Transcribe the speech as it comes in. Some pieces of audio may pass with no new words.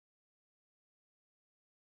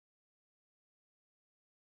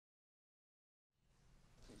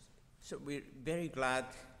So we're very glad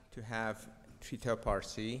to have Trita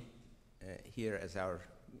Parsi here as our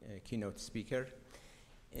keynote speaker.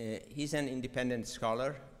 He's an independent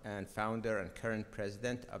scholar and founder and current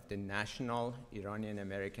president of the National Iranian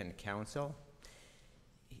American Council.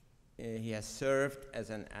 He has served as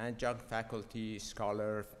an adjunct faculty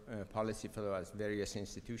scholar, policy fellow at various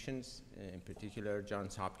institutions, in particular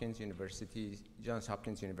Johns Hopkins University's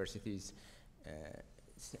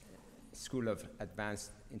School of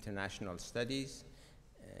Advanced International Studies,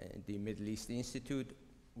 the Middle East Institute,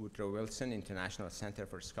 Woodrow Wilson International Center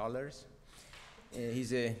for Scholars.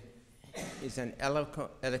 He's an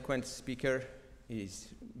eloquent speaker. He's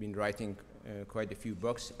been writing quite a few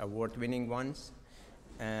books, award-winning ones.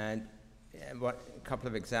 And a couple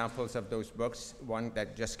of examples of those books, one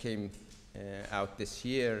that just came out this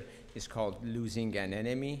year is called Losing an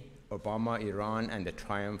Enemy, Obama, Iran, and the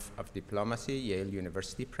Triumph of Diplomacy, Yale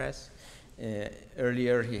University Press.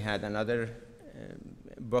 Earlier, he had another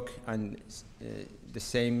book on the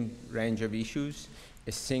same range of issues,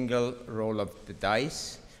 A Single Roll of the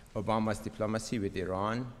Dice, Obama's Diplomacy with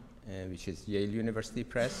Iran, which is Yale University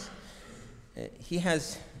Press. He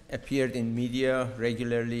has appeared in media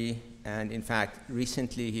regularly, and in fact,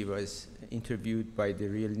 recently he was interviewed by the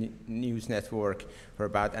Real News Network for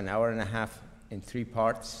about an hour and a half in 3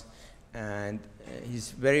 parts. And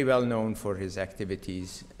he's very well known for his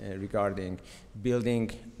activities regarding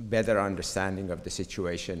building better understanding of the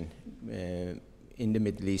situation in the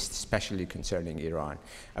Middle East, especially concerning Iran.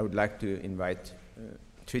 I would like to invite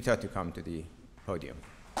Trita to come to the podium.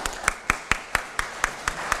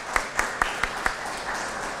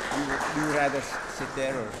 You would rather sit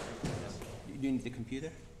there, or do you need the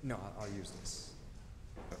computer? No, I'll use this.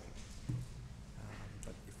 Okay.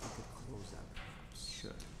 But if we could close that, perhaps.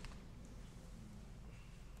 Sure.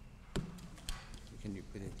 Can you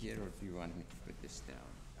put it here, or do you want me to put this down?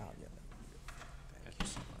 Oh, yeah. Thank you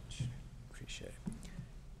so much. Appreciate it.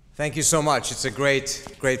 Thank you so much. It's a great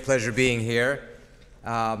pleasure being here.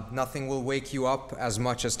 Nothing will wake you up as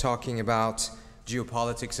much as talking about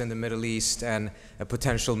geopolitics in the Middle East and a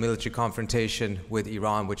potential military confrontation with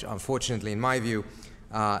Iran, which unfortunately, in my view,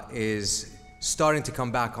 is starting to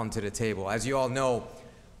come back onto the table. As you all know,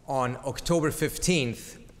 on October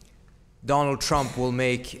 15th, Donald Trump will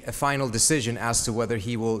make a final decision as to whether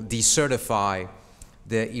he will decertify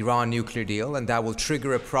the Iran nuclear deal, and that will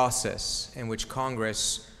trigger a process in which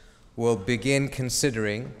Congress will begin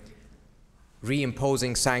considering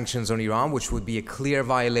reimposing sanctions on Iran, which would be a clear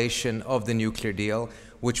violation of the nuclear deal,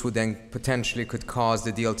 which would then potentially could cause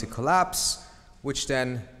the deal to collapse, which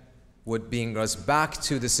then would bring us back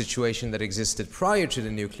to the situation that existed prior to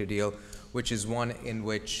the nuclear deal, which is one in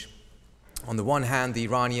which, on the one hand, the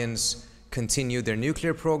Iranians continued their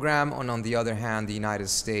nuclear program, and on the other hand, the United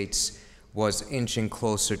States was inching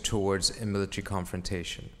closer towards a military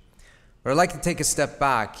confrontation. But I'd like to take a step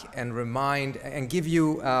back and remind and give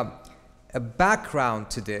you a background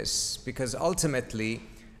to this, because ultimately,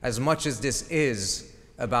 as much as this is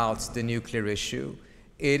about the nuclear issue,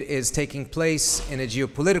 it is taking place in a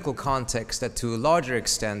geopolitical context that to a larger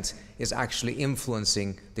extent is actually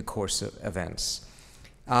influencing the course of events.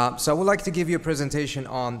 So I would like to give you a presentation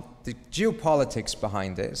on the geopolitics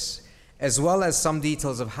behind this, as well as some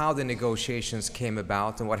details of how the negotiations came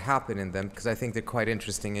about and what happened in them, because I think they're quite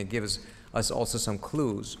interesting. It gives us also some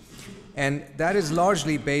clues. And that is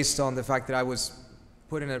largely based on the fact that I was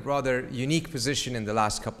put in a rather unique position in the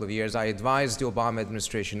last couple of years. I advised the Obama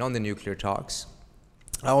administration on the nuclear talks.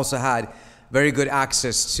 I also had very good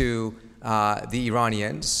access to the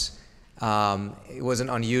Iranians. It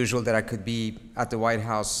wasn't unusual that I could be at the White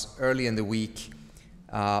House early in the week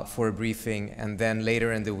for a briefing, and then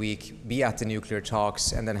later in the week be at the nuclear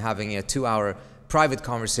talks, and then having a 2-hour private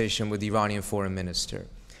conversation with the Iranian foreign minister.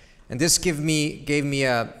 And this gave me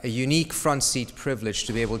a unique front seat privilege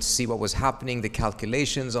to be able to see what was happening, the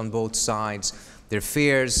calculations on both sides, their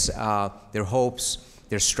fears, their hopes,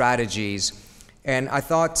 their strategies. And I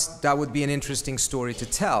thought that would be an interesting story to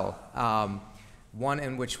tell. One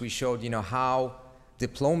in which we showed, how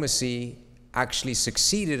diplomacy actually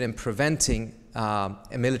succeeded in preventing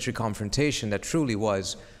a military confrontation that truly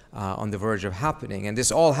was on the verge of happening. And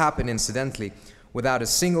this all happened, incidentally, without a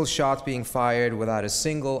single shot being fired, without a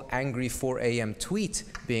single angry 4 a.m. tweet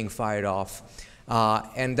being fired off.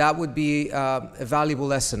 And that would be a valuable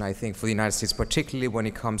lesson, I think, for the United States, particularly when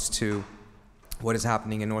it comes to what is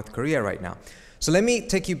happening in North Korea right now. So let me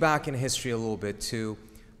take you back in history a little bit to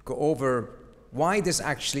go over why this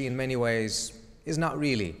actually, in many ways, is not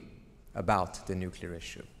really about the nuclear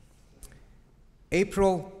issue.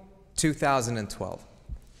 April 2012.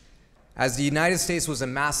 As the United States was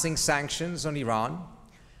amassing sanctions on Iran,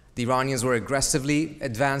 The Iranians were aggressively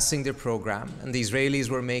advancing their program, and the Israelis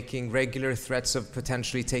were making regular threats of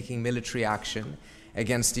potentially taking military action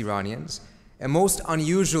against the Iranians. A most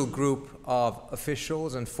unusual group of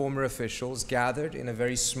officials and former officials gathered in a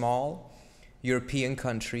very small European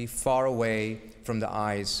country far away from the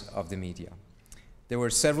eyes of the media. There were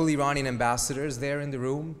several Iranian ambassadors there in the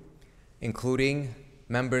room, including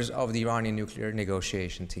members of the Iranian nuclear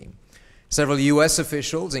negotiation team. Several US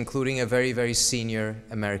officials, including a very, very senior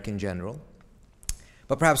American general.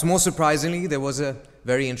 But perhaps most surprisingly, there was a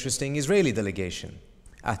very interesting Israeli delegation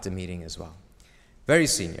at the meeting as well. Very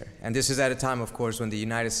senior. And this is at a time, of course, when the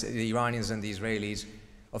Iranians and the Israelis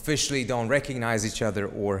officially don't recognize each other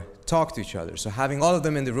or talk to each other. So having all of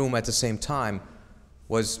them in the room at the same time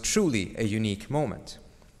was truly a unique moment.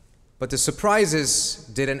 But the surprises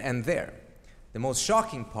didn't end there. The most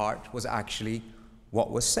shocking part was actually what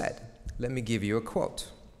was said. Let me give you a quote.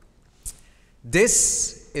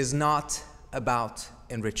 "This is not about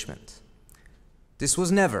enrichment. This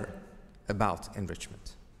was never about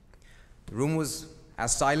enrichment." The room was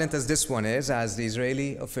as silent as this one is, as the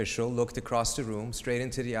Israeli official looked across the room, straight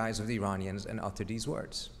into the eyes of the Iranians, and uttered these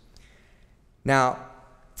words. Now,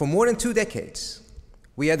 for more than 2 decades,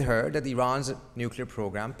 we had heard that Iran's nuclear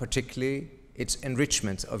program, particularly its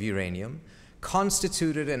enrichment of uranium,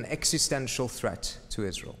 constituted an existential threat to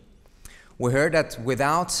Israel. We heard that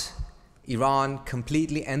without Iran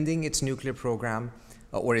completely ending its nuclear program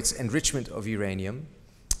or its enrichment of uranium,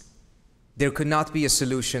 there could not be a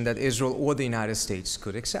solution that Israel or the United States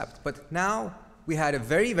could accept. But now we had a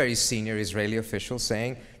very, very senior Israeli official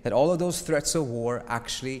saying that all of those threats of war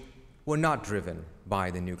actually were not driven by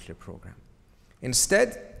the nuclear program.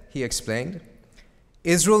 Instead, he explained,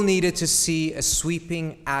 Israel needed to see a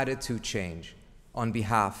sweeping attitude change on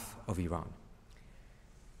behalf of Iran.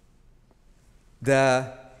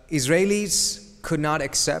 The Israelis could not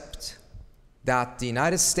accept that the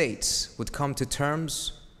United States would come to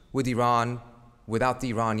terms with Iran without the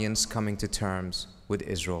Iranians coming to terms with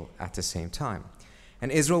Israel at the same time.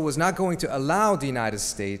 And Israel was not going to allow the United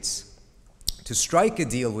States to strike a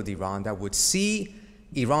deal with Iran that would see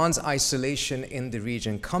Iran's isolation in the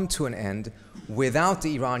region come to an end without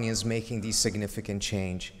the Iranians making the significant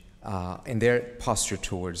change in their posture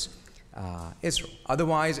towards Israel.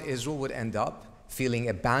 Otherwise, Israel would end up feeling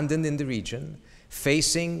abandoned in the region,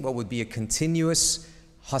 facing what would be a continuous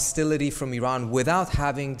hostility from Iran without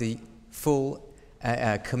having the full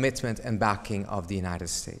commitment and backing of the United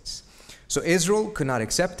States. So Israel could not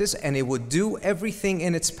accept this, and it would do everything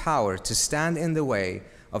in its power to stand in the way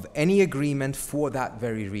of any agreement for that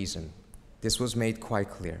very reason. This was made quite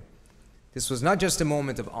clear. This was not just a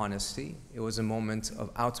moment of honesty, it was a moment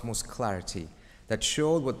of utmost clarity that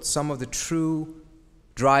showed what some of the true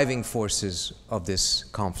driving forces of this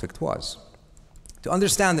conflict was. To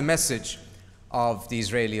understand the message of the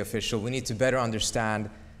Israeli official, we need to better understand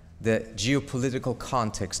the geopolitical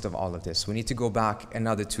context of all of this. We need to go back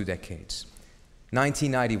another 2 decades.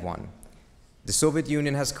 1991, the Soviet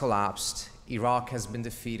Union has collapsed. Iraq has been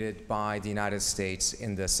defeated by the United States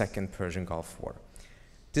in the Second Persian Gulf War.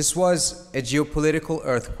 This was a geopolitical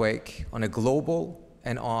earthquake on a global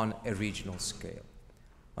and on a regional scale.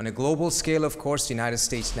 On a global scale, of course, the United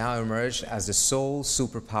States now emerged as the sole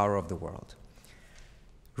superpower of the world.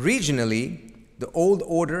 Regionally, the old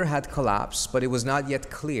order had collapsed, but it was not yet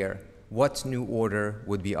clear what new order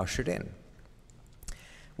would be ushered in.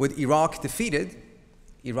 With Iraq defeated,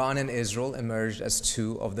 Iran and Israel emerged as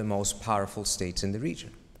 2 of the most powerful states in the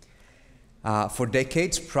region. For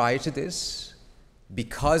decades prior to this,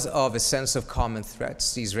 because of a sense of common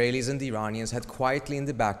threats, the Israelis and the Iranians had quietly in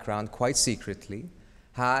the background, quite secretly,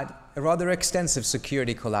 had a rather extensive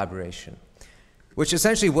security collaboration, which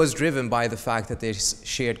essentially was driven by the fact that they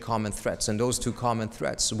shared common threats. And those 2 common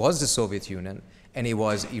threats was the Soviet Union, and it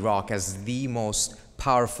was Iraq as the most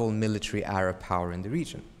powerful military Arab power in the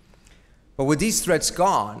region. But with these threats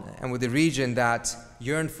gone, and with the region that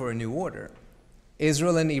yearned for a new order,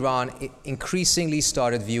 Israel and Iran increasingly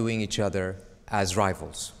started viewing each other as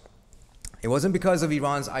rivals. It wasn't because of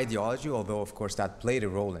Iran's ideology, although of course that played a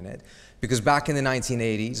role in it, because back in the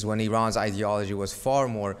 1980s, when Iran's ideology was far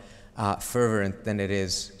more fervent than it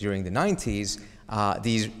is during the 90s,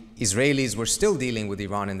 these Israelis were still dealing with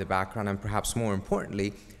Iran in the background, and perhaps more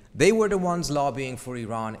importantly, they were the ones lobbying for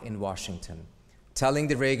Iran in Washington, telling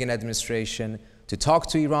the Reagan administration to talk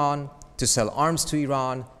to Iran, to sell arms to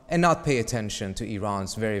Iran, and not pay attention to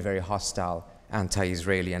Iran's very, very hostile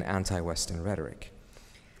anti-Israeli and anti-Western rhetoric.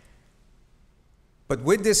 But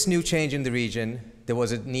with this new change in the region, there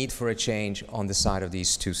was a need for a change on the side of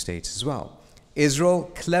these 2 states as well. Israel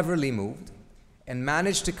cleverly moved and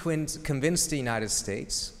managed to convince the United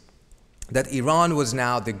States that Iran was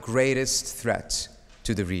now the greatest threat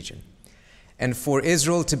to the region. And for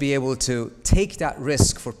Israel to be able to take that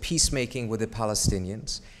risk for peacemaking with the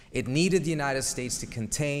Palestinians, it needed the United States to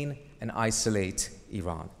contain and isolate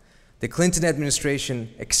Iran. The Clinton administration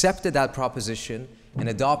accepted that proposition and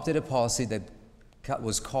adopted a policy that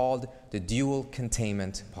was called the dual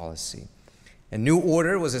containment policy. A new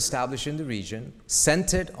order was established in the region,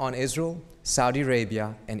 centered on Israel, Saudi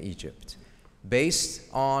Arabia, and Egypt, based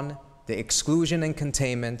on the exclusion and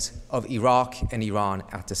containment of Iraq and Iran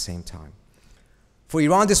at the same time. For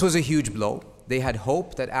Iran, this was a huge blow. They had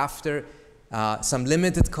hoped that after some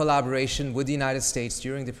limited collaboration with the United States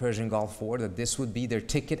during the Persian Gulf War, that this would be their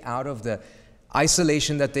ticket out of the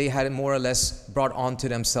isolation that they had more or less brought onto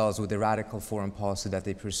themselves with the radical foreign policy that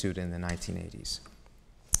they pursued in the 1980s.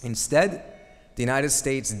 Instead, the United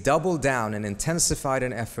States doubled down and intensified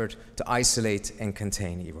an effort to isolate and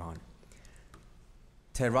contain Iran.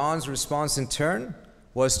 Tehran's response in turn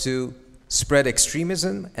was to spread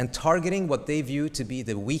extremism and targeting what they viewed to be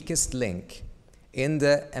the weakest link in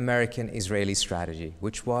the American-Israeli strategy,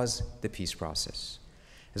 which was the peace process.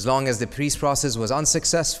 As long as the peace process was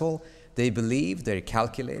unsuccessful, they believed, they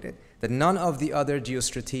calculated, that none of the other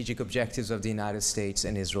geostrategic objectives of the United States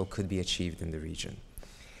and Israel could be achieved in the region.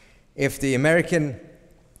 If the American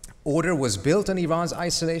order was built on Iran's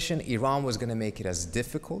isolation, Iran was going to make it as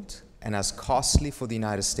difficult and as costly for the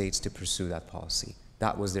United States to pursue that policy.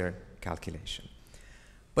 That was their calculation.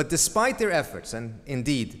 But despite their efforts, and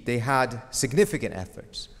indeed they had significant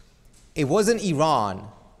efforts, it wasn't Iran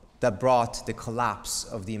that brought the collapse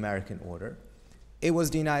of the American order. It was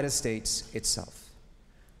the United States itself.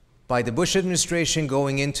 By the Bush administration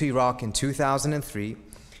going into Iraq in 2003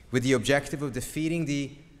 with the objective of defeating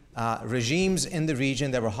the regimes in the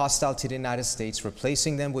region that were hostile to the United States,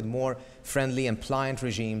 replacing them with more friendly and pliant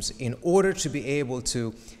regimes in order to be able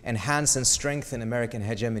to enhance and strengthen American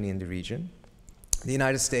hegemony in the region. The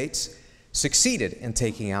United States succeeded in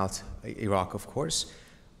taking out Iraq, of course,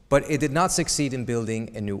 but it did not succeed in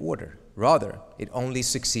building a new order. Rather, it only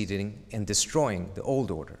succeeded in destroying the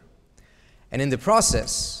old order. And in the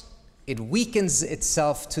process, it weakens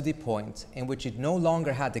itself to the point in which it no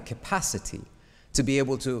longer had the capacity to be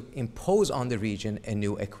able to impose on the region a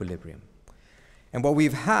new equilibrium. And what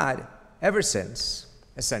we've had ever since,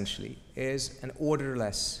 essentially, is an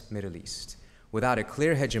orderless Middle East, without a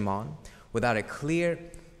clear hegemon, without a clear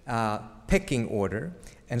pecking order.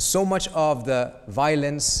 And so much of the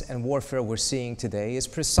violence and warfare we're seeing today is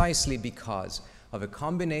precisely because of a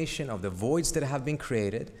combination of the voids that have been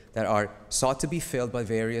created that are sought to be filled by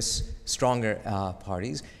various stronger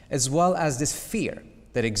parties, as well as this fear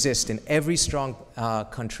that exists in every strong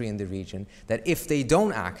country in the region, that if they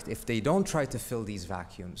don't act, if they don't try to fill these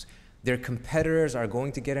vacuums, their competitors are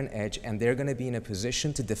going to get an edge and they're going to be in a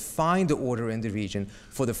position to define the order in the region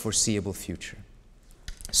for the foreseeable future.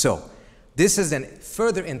 So this has then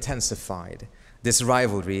further intensified this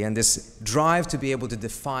rivalry and this drive to be able to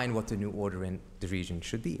define what the new order in the region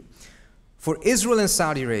should be. For Israel and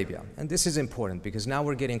Saudi Arabia, and this is important because now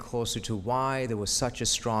we're getting closer to why there was such a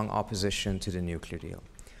strong opposition to the nuclear deal.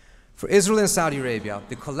 For Israel and Saudi Arabia,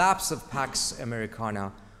 the collapse of Pax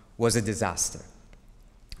Americana was a disaster.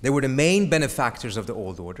 They were the main benefactors of the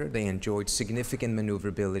old order. They enjoyed significant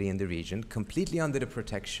maneuverability in the region, completely under the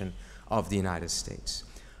protection of the United States.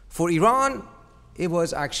 For Iran, it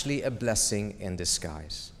was actually a blessing in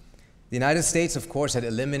disguise. The United States, of course, had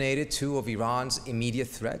eliminated two of Iran's immediate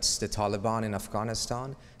threats, the Taliban in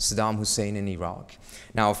Afghanistan, Saddam Hussein in Iraq.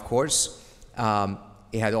 Now, of course,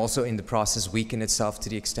 it had also in the process weakened itself to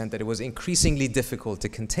the extent that it was increasingly difficult to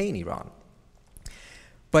contain Iran.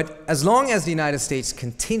 But as long as the United States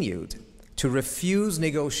continued to refuse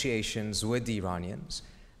negotiations with the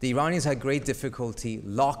Iranians had great difficulty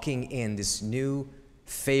locking in this new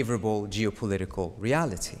favorable geopolitical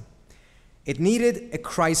reality. It needed a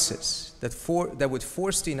crisis that would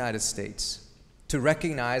force the United States to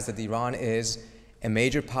recognize that Iran is a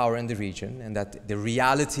major power in the region and that the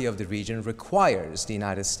reality of the region requires the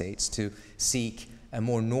United States to seek a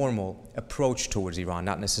more normal approach towards Iran,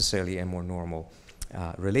 not necessarily a more normal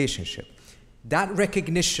relationship. That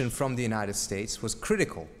recognition from the United States was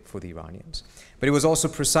critical for the Iranians, but it was also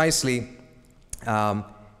precisely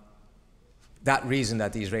that reason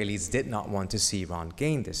that the Israelis did not want to see Iran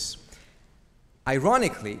gain this.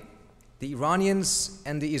 Ironically, the Iranians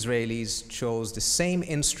and the Israelis chose the same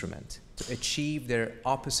instrument to achieve their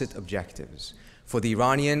opposite objectives. For the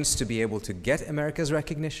Iranians to be able to get America's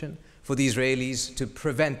recognition, for the Israelis to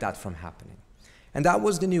prevent that from happening. And that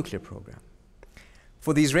was the nuclear program.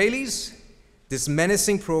 For the Israelis, This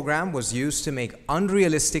menacing program was used to make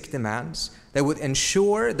unrealistic demands that would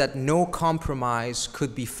ensure that no compromise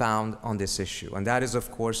could be found on this issue. And that is, of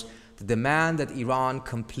course, the demand that Iran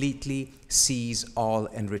completely cease all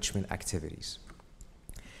enrichment activities.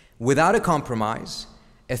 Without a compromise,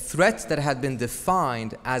 a threat that had been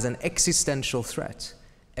defined as an existential threat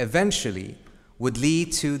eventually would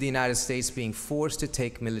lead to the United States being forced to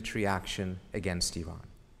take military action against Iran.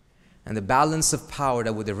 And the balance of power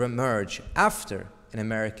that would emerge after an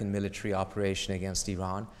American military operation against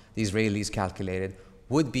Iran, the Israelis calculated,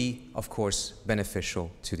 would be, of course, beneficial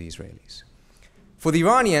to the Israelis. For the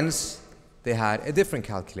Iranians, they had a different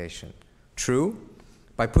calculation. True,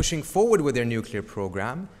 by pushing forward with their nuclear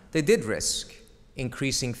program, they did risk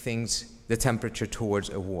increasing the temperature towards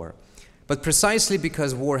a war. But precisely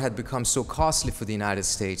because war had become so costly for the United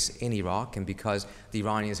States in Iraq, and because the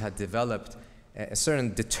Iranians had developed a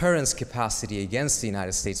certain deterrence capacity against the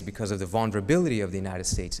United States because of the vulnerability of the United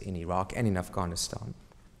States in Iraq and in Afghanistan,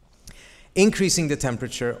 increasing the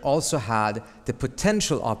temperature also had the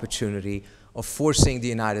potential opportunity of forcing the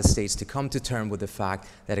United States to come to terms with the fact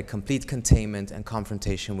that a complete containment and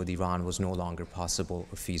confrontation with Iran was no longer possible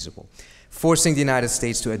or feasible, forcing the United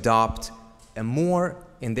States to adopt a more,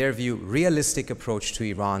 in their view, realistic approach to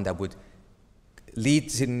Iran that would lead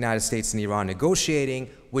to the United States and Iran negotiating,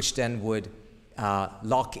 which then would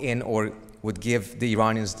lock in or would give the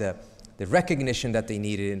Iranians the recognition that they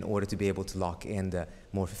needed in order to be able to lock in the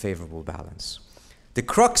more favorable balance. The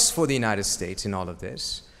crux for the United States in all of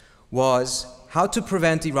this was how to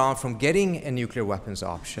prevent Iran from getting a nuclear weapons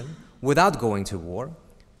option without going to war,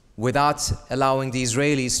 without allowing the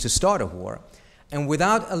Israelis to start a war, and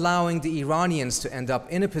without allowing the Iranians to end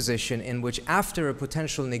up in a position in which, after a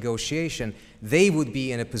potential negotiation, they would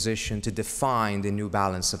be in a position to define the new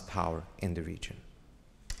balance of power in the region.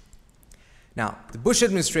 Now, the Bush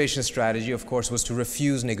administration strategy, of course, was to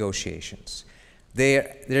refuse negotiations.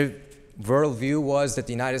 Their worldview was that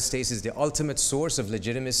the United States is the ultimate source of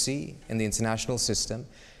legitimacy in the international system,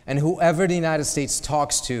 and whoever the United States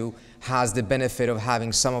talks to has the benefit of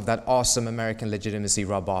having some of that awesome American legitimacy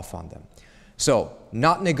rub off on them. So,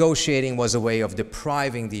 not negotiating was a way of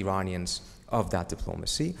depriving the Iranians of that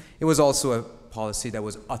diplomacy. It was also a policy that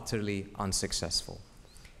was utterly unsuccessful.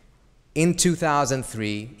 In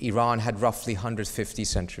 2003, Iran had roughly 150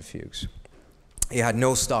 centrifuges. It had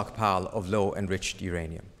no stockpile of low-enriched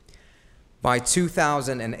uranium. By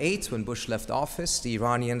 2008, when Bush left office, the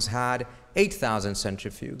Iranians had 8,000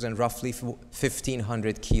 centrifuges and roughly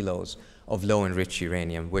 1,500 kilos of low-enriched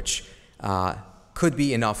uranium, which could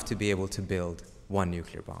be enough to be able to build one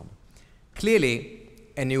nuclear bomb. Clearly,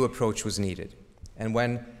 a new approach was needed. And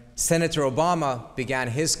when Senator Obama began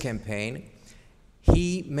his campaign,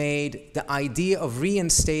 he made the idea of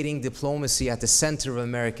reinstating diplomacy at the center of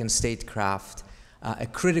American statecraft a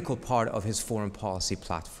critical part of his foreign policy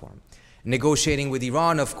platform. Negotiating with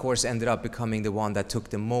Iran, of course, ended up becoming the one that took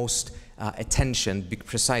the most attention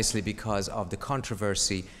precisely because of the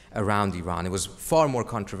controversy around Iran. It was far more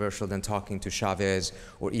controversial than talking to Chavez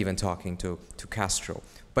or even talking to Castro.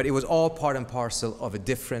 But it was all part and parcel of a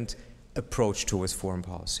different approach towards foreign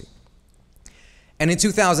policy. And in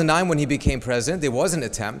 2009, when he became president, there was an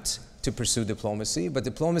attempt to pursue diplomacy, but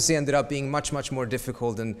diplomacy ended up being much, much more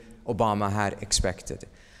difficult than Obama had expected.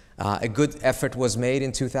 A good effort was made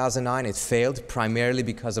in 2009. It failed primarily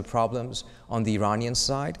because of problems on the Iranian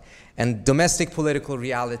side. And domestic political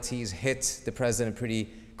realities hit the president pretty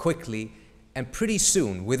quickly. And pretty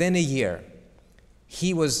soon, within a year,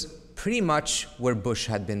 he was pretty much where Bush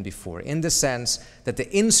had been before, in the sense that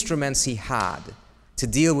the instruments he had to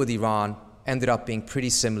deal with Iran ended up being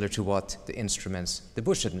pretty similar to what the instruments the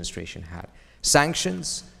Bush administration had.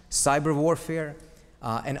 Sanctions, cyber warfare,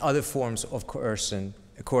 and other forms of coercion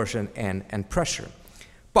and pressure.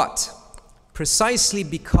 But precisely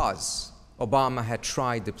because Obama had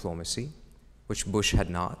tried diplomacy, which Bush had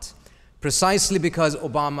not, precisely because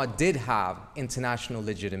Obama did have international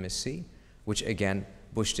legitimacy, which again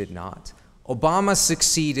Bush did not, Obama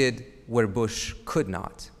succeeded where Bush could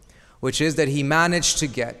not, which is that he managed to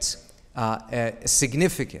get a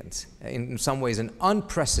significant, in some ways an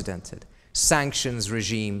unprecedented, sanctions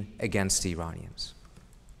regime against the Iranians.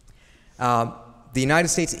 The United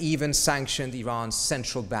States even sanctioned Iran's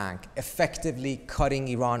central bank, effectively cutting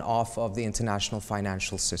Iran off of the international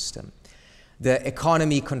financial system. The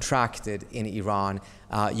economy contracted in Iran.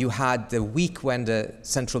 You had the week when the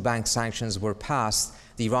central bank sanctions were passed,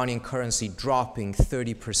 the Iranian currency dropping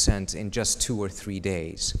 30% in just 2 or 3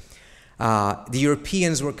 days. The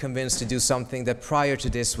Europeans were convinced to do something that prior to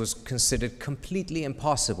this was considered completely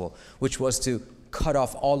impossible, which was to cut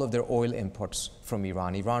off all of their oil imports from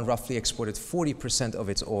Iran. Iran roughly exported 40% of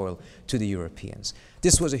its oil to the Europeans.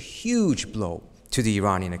 This was a huge blow to the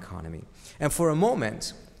Iranian economy. And for a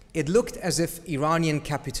moment, it looked as if Iranian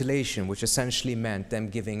capitulation, which essentially meant them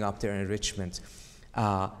giving up their enrichment,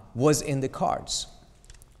 was in the cards.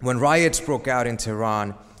 When riots broke out in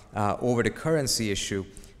Tehran over the currency issue,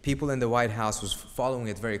 people in the White House was following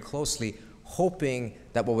it very closely, hoping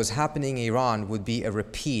that what was happening in Iran would be a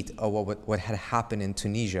repeat of what had happened in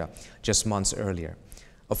Tunisia just months earlier.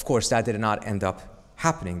 Of course, that did not end up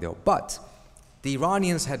happening, though. But the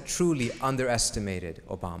Iranians had truly underestimated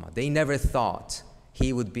Obama. They never thought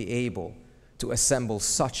he would be able to assemble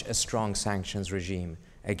such a strong sanctions regime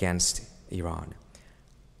against Iran.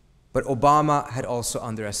 But Obama had also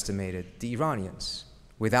underestimated the Iranians.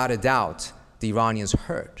 Without a doubt, the Iranians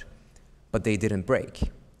hurt, but they didn't break,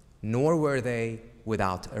 nor were they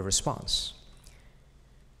without a response.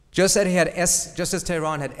 Just as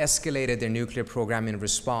Tehran had escalated their nuclear program in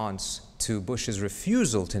response to Bush's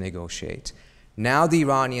refusal to negotiate, now the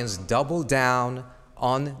Iranians doubled down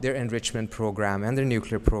on their enrichment program and their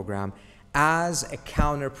nuclear program as a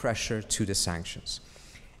counter pressure to the sanctions.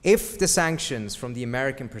 If the sanctions, from the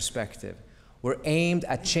American perspective, were aimed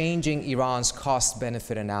at changing Iran's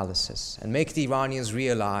cost-benefit analysis and make the Iranians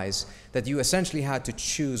realize that you essentially had to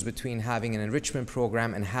choose between having an enrichment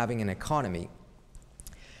program and having an economy,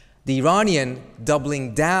 the Iranian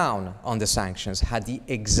doubling down on the sanctions had the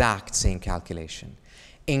exact same calculation.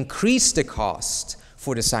 Increase the cost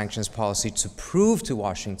for the sanctions policy to prove to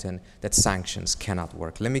Washington that sanctions cannot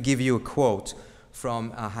work. Let me give you a quote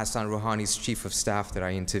from Hassan Rouhani's chief of staff that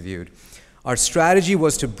I interviewed. Our strategy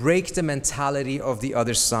was to break the mentality of the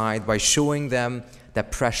other side by showing them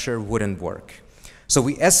that pressure wouldn't work. So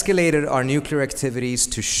we escalated our nuclear activities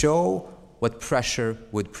to show what pressure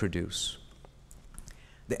would produce.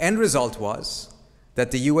 The end result was that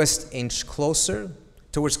the US inched closer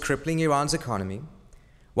towards crippling Iran's economy,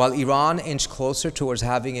 while Iran inched closer towards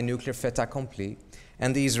having a nuclear fait accompli,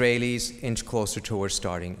 and the Israelis inched closer towards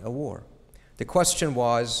starting a war. The question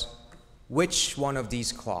was, which one of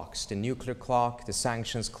these clocks, the nuclear clock, the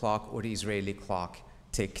sanctions clock, or the Israeli clock,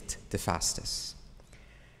 ticked the fastest?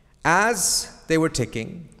 As they were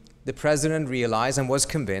ticking, the president realized and was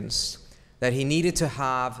convinced that he needed to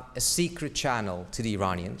have a secret channel to the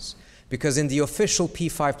Iranians, because in the official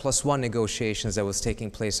P5+1 negotiations that was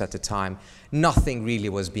taking place at the time, nothing really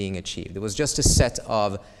was being achieved. It was just a set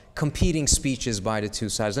of competing speeches by the two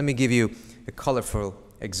sides. Let me give you a colorful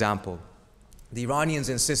example. The Iranians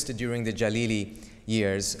insisted during the Jalili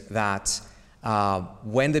years that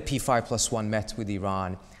when the P5+1 met with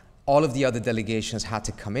Iran, all of the other delegations had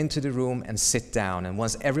to come into the room and sit down. And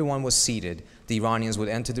once everyone was seated, the Iranians would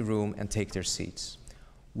enter the room and take their seats.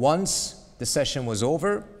 Once the session was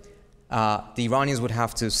over, the Iranians would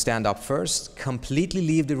have to stand up first, completely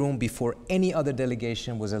leave the room before any other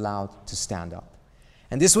delegation was allowed to stand up.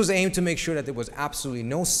 And this was aimed to make sure that there was absolutely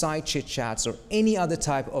no side chit-chats or any other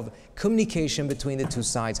type of communication between the two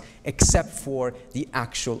sides except for the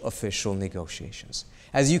actual official negotiations.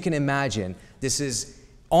 As you can imagine, this is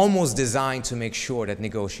almost designed to make sure that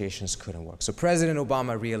negotiations couldn't work. So President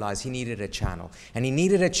Obama realized he needed a channel, and he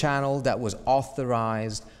needed a channel that was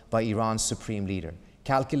authorized by Iran's supreme leader,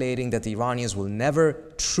 calculating that the Iranians will never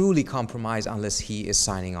truly compromise unless he is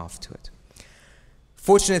signing off to it.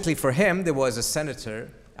 Fortunately for him, there was a senator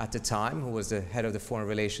at the time who was the head of the Foreign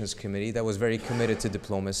Relations Committee that was very committed to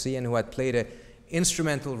diplomacy and who had played an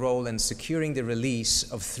instrumental role in securing the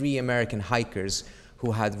release of 3 American hikers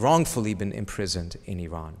who had wrongfully been imprisoned in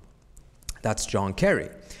Iran. That's John Kerry.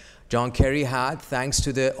 John Kerry had, thanks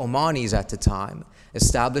to the Omanis at the time,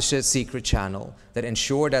 established a secret channel that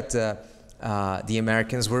ensured that the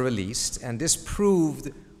Americans were released, and this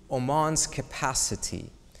proved Oman's capacity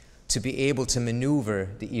to be able to maneuver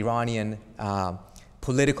the Iranian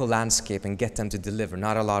political landscape and get them to deliver.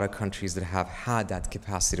 Not a lot of countries that have had that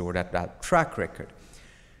capacity or that track record.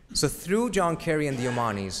 So through John Kerry and the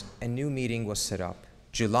Omanis, a new meeting was set up,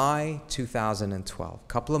 July 2012, a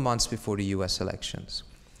couple of months before the US elections.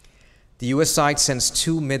 The US side sends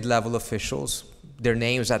 2 mid-level officials, their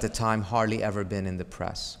names at the time hardly ever been in the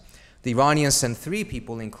press. The Iranians send 3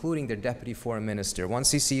 people, including their deputy foreign minister. Once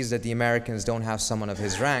he sees that the Americans don't have someone of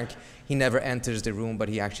his rank, he never enters the room, but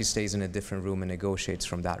he actually stays in a different room and negotiates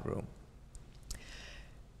from that room.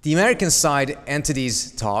 The American side entered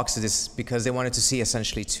these talks because they wanted to see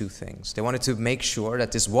essentially 2 things. They wanted to make sure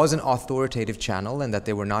that this was an authoritative channel and that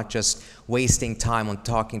they were not just wasting time on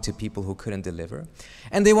talking to people who couldn't deliver.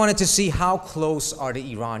 And they wanted to see how close are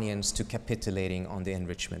the Iranians to capitulating on the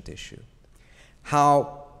enrichment issue.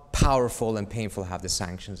 How powerful and painful have the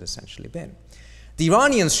sanctions essentially been. The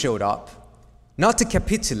Iranians showed up not to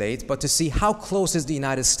capitulate, but to see how close is the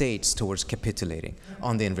United States towards capitulating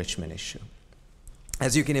on the enrichment issue.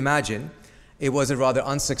 As you can imagine, it was a rather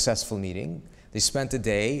unsuccessful meeting. They spent a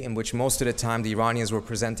day in which most of the time the Iranians were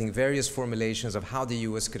presenting various formulations of how the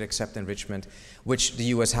US could accept enrichment, which the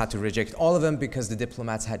US had to reject all of them because the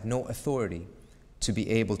diplomats had no authority to be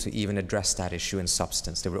able to even address that issue in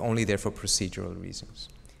substance. They were only there for procedural reasons.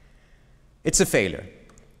 It's a failure.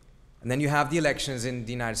 And then you have the elections in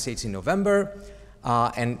the United States in November,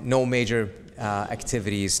 and no major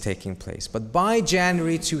activities taking place. But by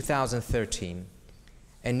January 2013,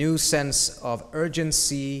 a new sense of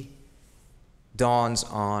urgency dawns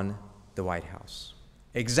on the White House.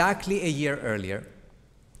 Exactly a year earlier,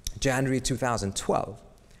 January 2012,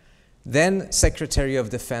 then Secretary of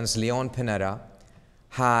Defense Leon Panetta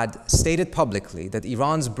had stated publicly that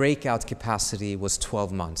Iran's breakout capacity was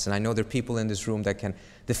 12 months. And I know there are people in this room that can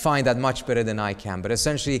define that much better than I can, but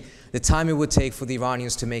essentially the time it would take for the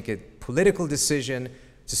Iranians to make a political decision,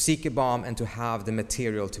 to seek a bomb, and to have the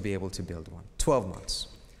material to be able to build one. 12 months.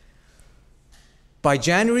 By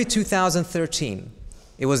January 2013,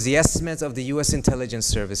 it was the estimate of the US intelligence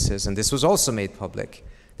services, and this was also made public,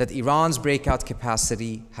 that Iran's breakout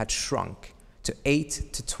capacity had shrunk to 8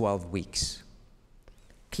 to 12 weeks.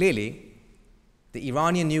 Clearly, the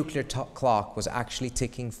Iranian nuclear clock was actually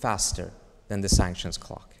ticking faster than the sanctions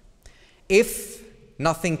clock. If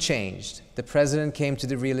nothing changed, the president came to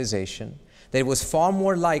the realization that it was far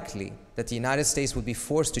more likely that the United States would be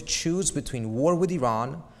forced to choose between war with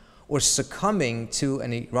Iran or succumbing to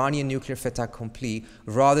an Iranian nuclear fait accompli,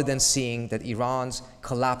 rather than seeing that Iran's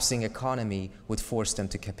collapsing economy would force them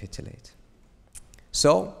to capitulate.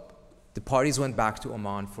 So, the parties went back to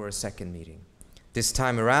Oman for a second meeting. This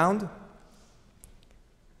time around,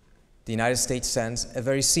 the United States sends a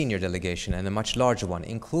very senior delegation and a much larger one,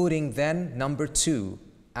 including then number 2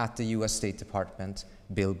 at the US State Department,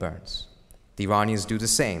 Bill Burns. The Iranians do the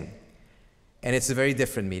same. And it's a very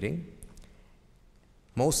different meeting,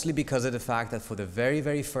 mostly because of the fact that for the very,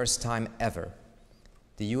 very first time ever,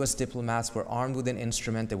 the US diplomats were armed with an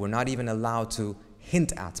instrument they were not even allowed to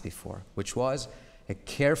hint at before, which was a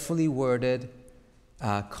carefully worded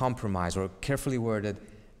compromise or a carefully worded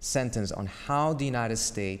sentence on how the United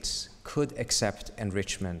States could accept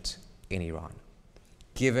enrichment in Iran,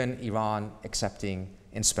 given Iran accepting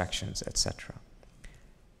inspections, etc.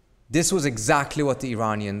 This was exactly what the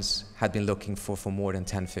Iranians had been looking for more than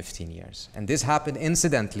 10, 15 years. And this happened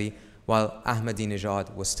incidentally while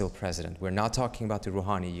Ahmadinejad was still president. We're not talking about the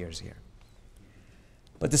Rouhani years here.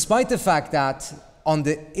 But despite the fact that on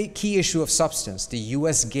the key issue of substance, the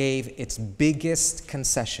US gave its biggest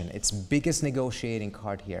concession, its biggest negotiating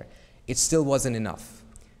card here, it still wasn't enough.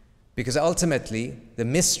 Because ultimately, the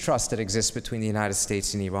mistrust that exists between the United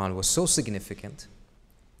States and Iran was so significant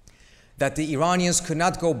that the Iranians could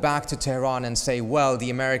not go back to Tehran and say, well,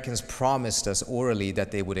 the Americans promised us orally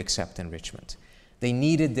that they would accept enrichment. They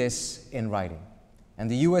needed this in writing.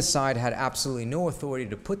 And the US side had absolutely no authority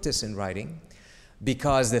to put this in writing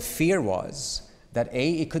because the fear was that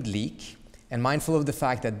A, it could leak, and mindful of the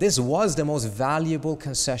fact that this was the most valuable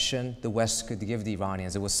concession the West could give the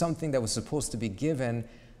Iranians. It was something that was supposed to be given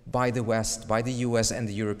by the West, by the US and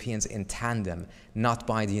the Europeans in tandem, not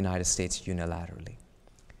by the United States unilaterally.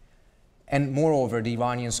 And moreover, the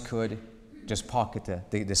Iranians could just pocket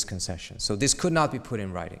this concession. So this could not be put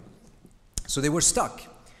in writing. So they were stuck.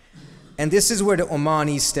 And this is where the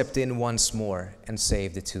Omanis stepped in once more and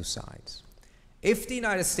saved the two sides. If the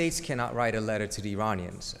United States cannot write a letter to the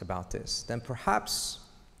Iranians about this, then perhaps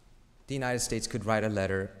the United States could write a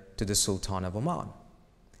letter to the Sultan of Oman,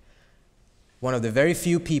 one of the very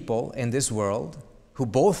few people in this world who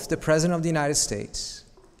both the President of the United States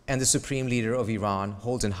and the Supreme Leader of Iran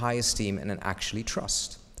holds in high esteem and actually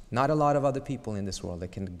trust. Not a lot of other people in this world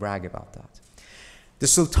that can brag about that. The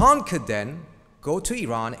Sultan could then go to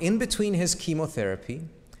Iran in between his chemotherapy,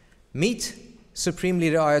 meet Supreme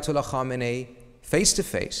Leader Ayatollah Khamenei face to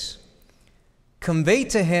face, convey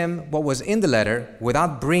to him what was in the letter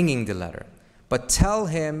without bringing the letter, but tell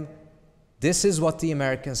him, this is what the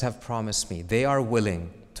Americans have promised me. They are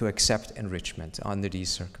willing to accept enrichment under these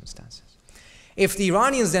circumstances. If the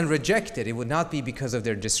Iranians then reject it, it would not be because of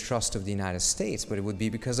their distrust of the United States, but it would be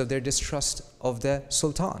because of their distrust of the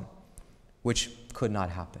Sultan, which could not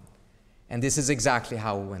happen. And this is exactly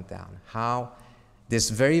how it went down, how this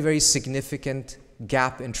very, very significant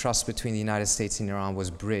gap in trust between the United States and Iran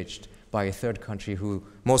was bridged by a third country who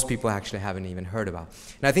most people actually haven't even heard about.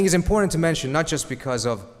 And I think it's important to mention, not just because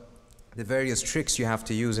of the various tricks you have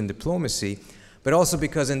to use in diplomacy, but also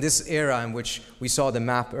because in this era in which we saw the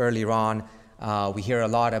map earlier on, we hear a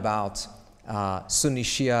lot about Sunni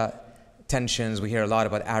Shia tensions. We hear a lot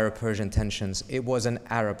about Arab-Persian tensions. It was an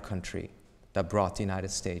Arab country that brought the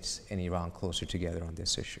United States and Iran closer together on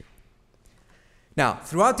this issue. Now,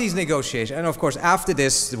 throughout these negotiations, and of course after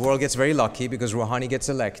this, the world gets very lucky because Rouhani gets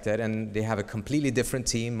elected and they have a completely different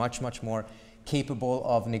team, much, much more capable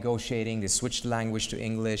of negotiating. They switch the language to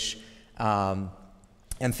English,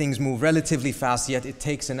 and things move relatively fast, yet it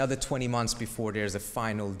takes another 20 months before there's a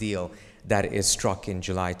final deal that is struck in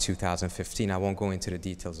July 2015. I won't go into the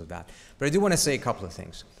details of that, but I do want to say a couple of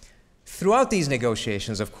things. Throughout these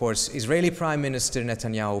negotiations, of course, Israeli Prime Minister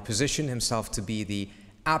Netanyahu positioned himself to be the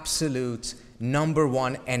absolute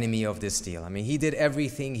 #1 enemy of this deal. I mean, he did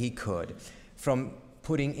everything he could, from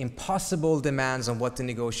putting impossible demands on what the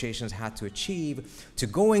negotiations had to achieve, to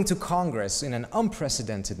going to Congress in an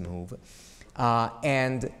unprecedented move,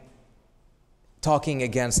 and talking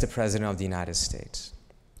against the President of the United States.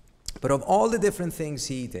 But of all the different things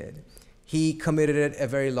he did, he committed a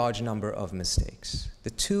very large number of mistakes.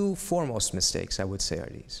 The two foremost mistakes, I would say, are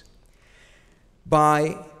these.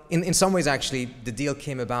 In some ways, actually, the deal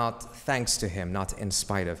came about thanks to him, not in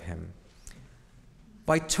spite of him.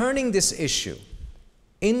 By turning this issue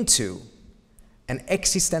into an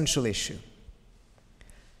existential issue,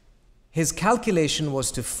 his calculation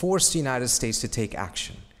was to force the United States to take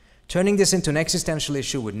action. Turning this into an existential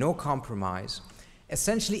issue with no compromise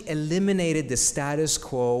essentially eliminated the status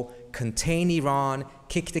quo, contain Iran,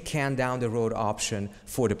 kick the can down the road option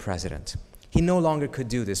for the president. He no longer could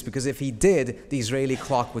do this, because if he did, the Israeli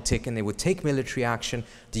clock would tick and they would take military action.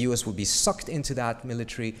 The US would be sucked into that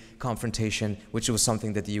military confrontation, which was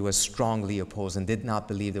something that the US strongly opposed and did not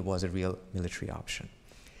believe there was a real military option.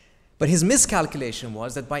 But his miscalculation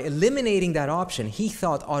was that by eliminating that option, he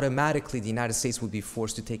thought automatically the United States would be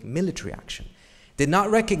forced to take military action. Did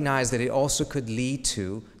not recognize that it also could lead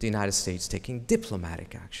to the United States taking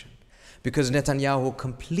diplomatic action, because Netanyahu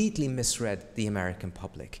completely misread the American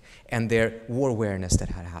public and their war awareness that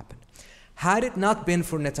had happened. Had it not been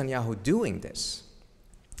for Netanyahu doing this,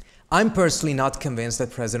 I'm personally not convinced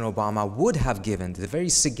that President Obama would have given the very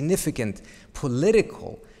significant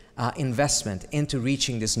political investment into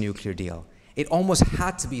reaching this nuclear deal. It almost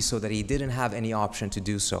had to be so that he didn't have any option to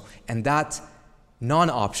do so, and that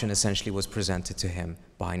non-option essentially was presented to him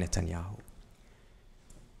by Netanyahu.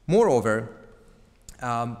 Moreover,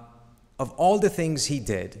 of all the things he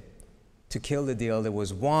did to kill the deal, there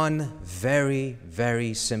was one very,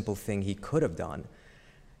 very simple thing he could have done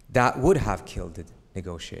that would have killed the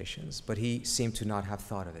negotiations, but he seemed to not have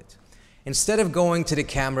thought of it. Instead of going to the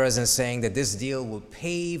cameras and saying that this deal will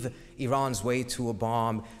pave Iran's way to a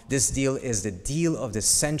bomb, this deal is the deal of the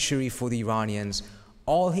century for the Iranians,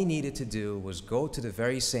 all he needed to do was go to the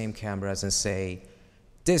very same cameras and say,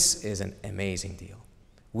 this is an amazing deal.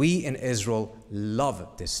 We in Israel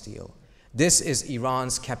love this deal. This is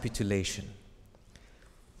Iran's capitulation.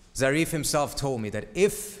 Zarif himself told me that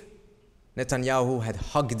if Netanyahu had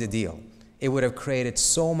hugged the deal, it would have created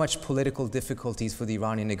so much political difficulties for the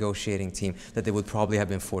Iranian negotiating team that they would probably have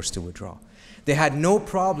been forced to withdraw. They had no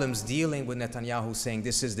problems dealing with Netanyahu saying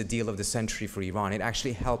this is the deal of the century for Iran. It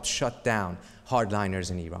actually helped shut down hardliners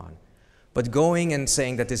in Iran. But going and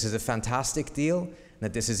saying that this is a fantastic deal,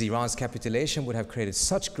 that this is Iran's capitulation, would have created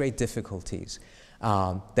such great difficulties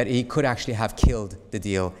that he could actually have killed the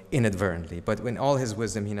deal inadvertently. But in all his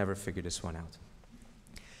wisdom, he never figured this one out.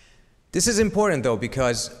 This is important, though,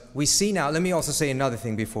 because we see now, let me also say another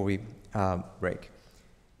thing before we break.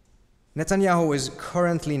 Netanyahu is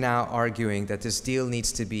currently now arguing that this deal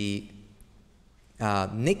needs to be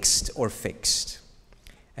nixed or fixed.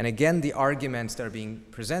 And again, the arguments that are being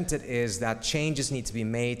presented is that changes need to be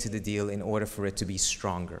made to the deal in order for it to be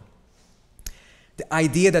stronger. The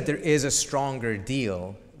idea that there is a stronger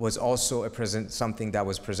deal was also something that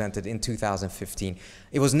was presented in 2015.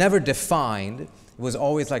 It was never defined. It was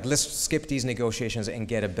always like, let's skip these negotiations and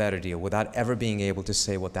get a better deal, without ever being able to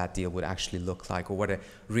say what that deal would actually look like or what a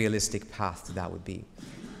realistic path to that would be.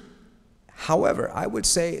 However, I would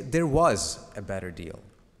say there was a better deal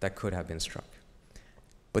that could have been struck.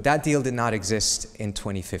 But that deal did not exist in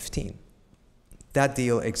 2015. That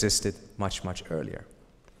deal existed much, much earlier.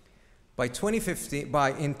 In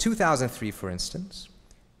 2003, for instance,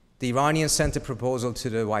 the Iranians sent a proposal to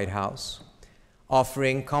the White House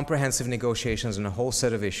offering comprehensive negotiations on a whole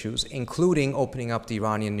set of issues, including opening up the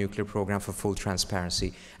Iranian nuclear program for full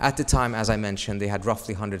transparency. At the time, as I mentioned, they had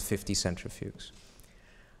roughly 150 centrifuges.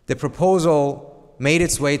 The proposal made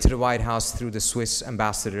its way to the White House through the Swiss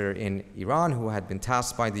ambassador in Iran, who had been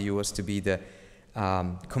tasked by the US to be the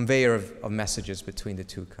conveyor of messages between the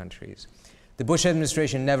two countries. The Bush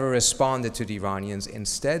administration never responded to the Iranians.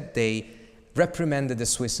 Instead, they reprimanded the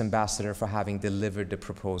Swiss ambassador for having delivered the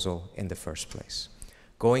proposal in the first place,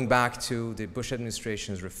 going back to the Bush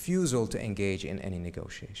administration's refusal to engage in any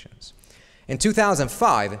negotiations. In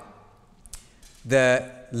 2005,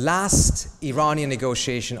 the last Iranian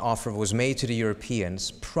negotiation offer was made to the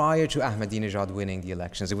Europeans prior to Ahmadinejad winning the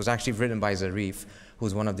elections. It was actually written by Zarif, who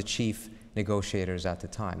was one of the chief negotiators at the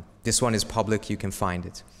time. This one is public, you can find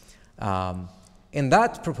it. In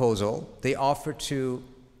that proposal, they offered to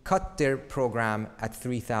cut their program at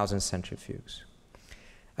 3,000 centrifuges.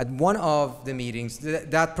 At one of the meetings,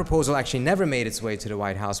 that proposal actually never made its way to the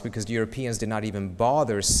White House because the Europeans did not even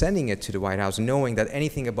bother sending it to the White House, knowing that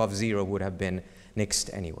anything above 0 would have been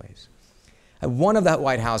nixed anyways. At one of that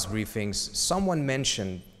White House briefings, someone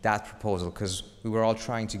mentioned that proposal because we were all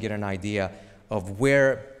trying to get an idea of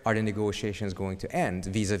where are the negotiations going to end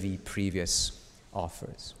vis-a-vis previous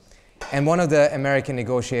offers. And one of the American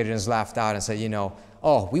negotiators laughed out and said, you know,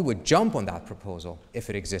 oh, we would jump on that proposal if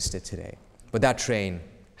it existed today. But that train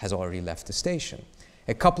has already left the station.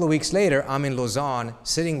 A couple of weeks later, I'm in Lausanne,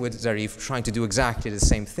 sitting with Zarif, trying to do exactly the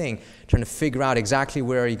same thing, trying to figure out exactly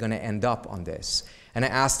where are you going to end up on this. And I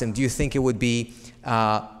asked him, do you think it would be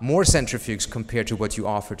more centrifuges compared to what you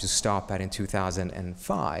offered to stop at in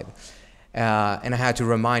 2005? And I had to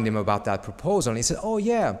remind him about that proposal. And he said, oh,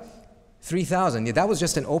 yeah, 3,000. Yeah, that was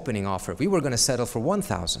just an opening offer. We were going to settle for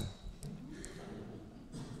 1,000.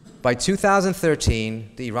 By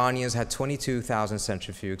 2013, the Iranians had 22,000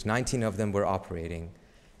 centrifuges, 19 of them were operating,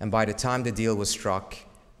 and by the time the deal was struck,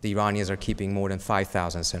 the Iranians are keeping more than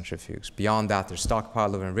 5,000 centrifuges. Beyond that, their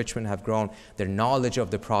stockpile of enrichment have grown, their knowledge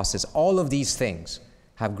of the process, all of these things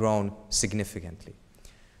have grown significantly.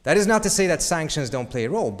 That is not to say that sanctions don't play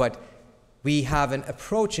a role, but we have an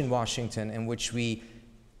approach in Washington in which we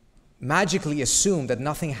magically assume that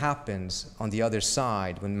nothing happens on the other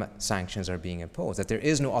side when sanctions are being imposed, that there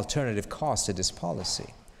is no alternative cost to this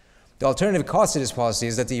policy. The alternative cost to this policy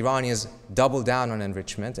is that the Iranians double down on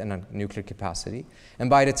enrichment and on nuclear capacity, and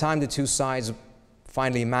by the time the two sides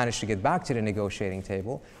finally managed to get back to the negotiating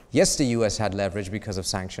table, yes, the US had leverage because of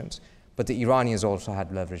sanctions, but the Iranians also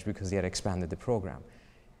had leverage because they had expanded the program.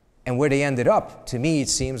 And where they ended up, to me, it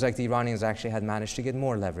seems like the Iranians actually had managed to get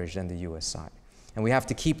more leverage than the US side. And we have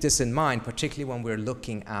to keep this in mind, particularly when we're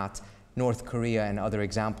looking at North Korea and other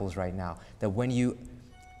examples right now, that when you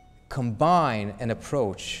combine an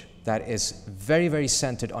approach that is very, very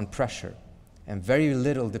centered on pressure and very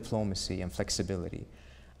little diplomacy and flexibility,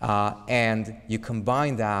 and you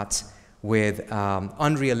combine that with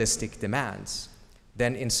unrealistic demands,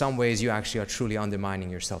 then in some ways you actually are truly undermining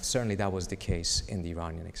yourself. Certainly that was the case in the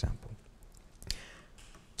Iranian example.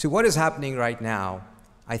 To what is happening right now,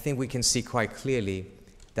 I think we can see quite clearly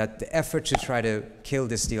that the effort to try to kill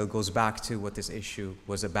this deal goes back to what this issue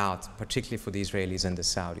was about, particularly for the Israelis and the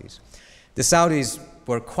Saudis. The Saudis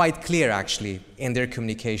were quite clear, actually, in their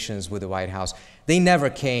communications with the White House. They never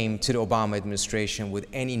came to the Obama administration with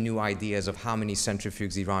any new ideas of how many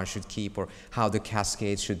centrifuges Iran should keep or how the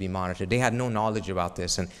cascades should be monitored. They had no knowledge about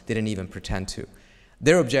this and they didn't even pretend to.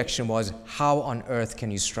 Their objection was, how on earth can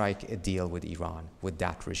you strike a deal with Iran, with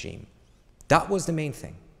that regime? That was the main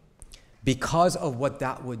thing, because of what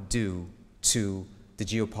that would do to the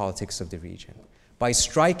geopolitics of the region. By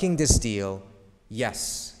striking this deal,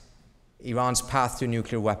 yes, Iran's path to a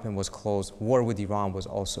nuclear weapon was closed, war with Iran was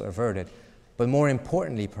also averted, but more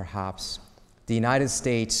importantly, perhaps, the United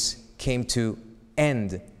States came to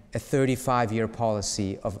end a 35-year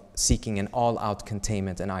policy of seeking an all-out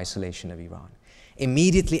containment and isolation of Iran.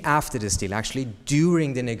 Immediately after this deal, actually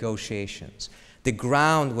during the negotiations, the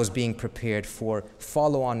ground was being prepared for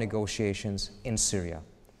follow-on negotiations in Syria.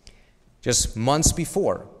 Just months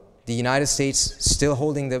before, the United States, still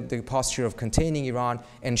holding the posture of containing Iran,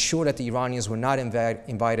 ensured that the Iranians were not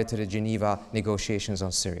invited to the Geneva negotiations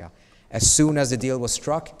on Syria. As soon as the deal was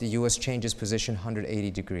struck, the US changed its position 180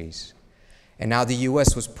 degrees. And now the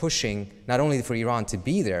US was pushing not only for Iran to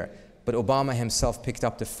be there, but Obama himself picked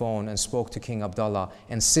up the phone and spoke to King Abdullah,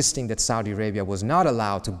 insisting that Saudi Arabia was not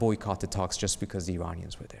allowed to boycott the talks just because the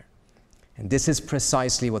Iranians were there. And this is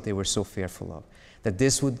precisely what they were so fearful of, that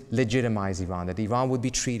this would legitimize Iran, that Iran would be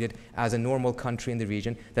treated as a normal country in the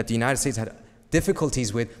region, that the United States had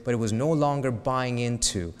difficulties with, but it was no longer buying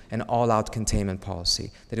into an all-out containment policy,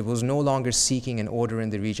 that it was no longer seeking an order in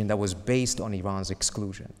the region that was based on Iran's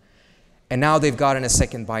exclusion. And now they've gotten a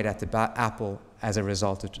second bite at the apple as a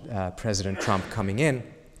result of President Trump coming in,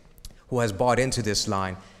 who has bought into this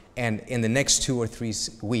line. And in the next 2 or 3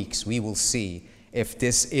 weeks, we will see if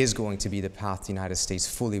this is going to be the path the United States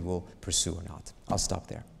fully will pursue or not. I'll stop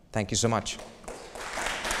there. Thank you so much.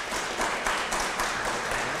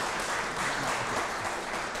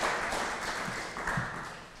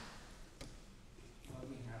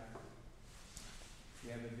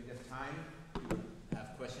 bit of time to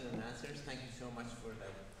have questions and answers. Thank you so much for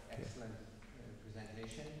that excellent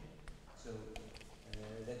presentation. So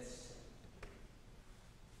let's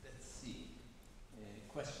see.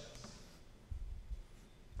 Questions?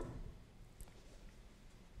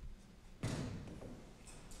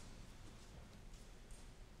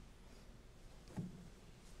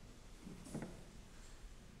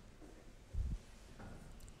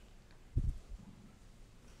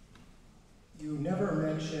 You never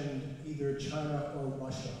mentioned either China or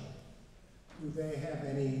Russia. Do they have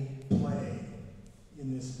any play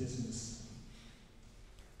in this business?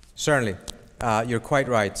 Certainly. You're quite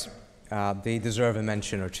right. They deserve a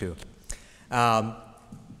mention or two.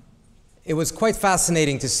 It was quite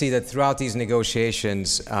fascinating to see that throughout these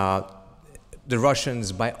negotiations, the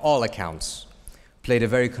Russians, by all accounts, played a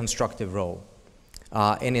very constructive role,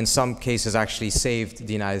 and in some cases actually saved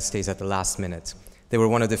the United States at the last minute. They were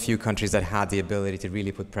one of the few countries that had the ability to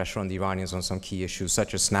really put pressure on the Iranians on some key issues,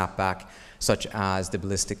 such as snapback, such as the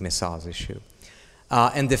ballistic missiles issue.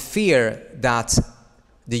 And the fear that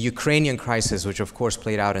the Ukrainian crisis, which of course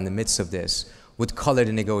played out in the midst of this, would color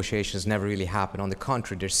the negotiations never really happened. On the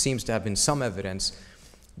contrary, there seems to have been some evidence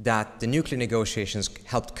that the nuclear negotiations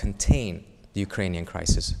helped contain the Ukrainian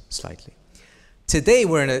crisis slightly. Today,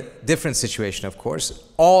 we're in a different situation, of course.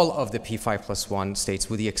 All of the P5+1 states,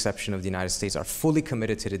 with the exception of the United States, are fully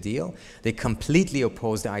committed to the deal. They completely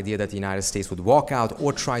oppose the idea that the United States would walk out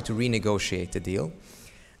or try to renegotiate the deal.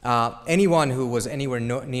 Anyone who was anywhere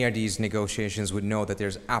near these negotiations would know that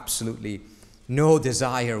there's absolutely no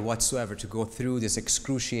desire whatsoever to go through this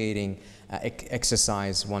excruciating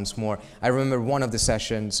exercise once more. I remember one of the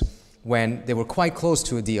sessions when they were quite close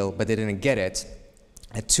to a deal, but they didn't get it.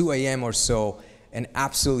 At 2 a.m. or so, an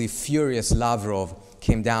absolutely furious Lavrov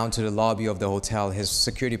came down to the lobby of the hotel. His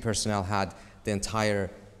security personnel had the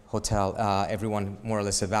entire hotel, everyone more or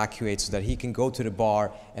less evacuate so that he can go to the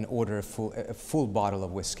bar and order a full bottle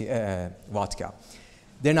of vodka.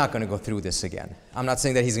 They're not going to go through this again. I'm not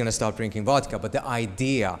saying that he's going to stop drinking vodka, but the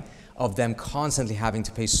idea of them constantly having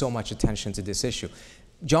to pay so much attention to this issue.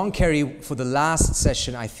 John Kerry, for the last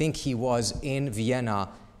session, I think he was in Vienna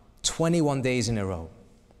 21 days in a row.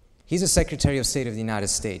 He's the Secretary of State of the United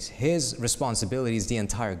States. His responsibility is the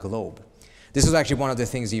entire globe. This was actually one of the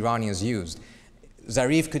things the Iranians used.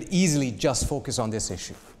 Zarif could easily just focus on this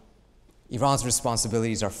issue. Iran's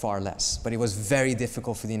responsibilities are far less, but it was very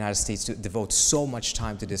difficult for the United States to devote so much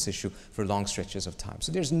time to this issue for long stretches of time.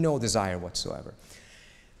 So there's no desire whatsoever.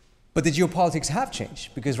 But the geopolitics have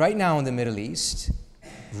changed, because right now in the Middle East,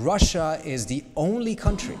 Russia is the only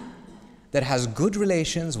country that has good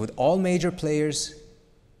relations with all major players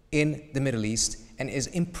in the Middle East and is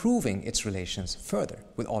improving its relations further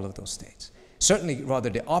with all of those states. Certainly rather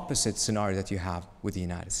the opposite scenario that you have with the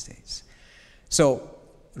United States. So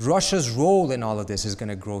Russia's role in all of this is going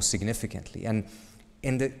to grow significantly. And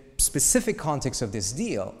in the specific context of this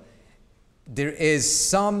deal, there is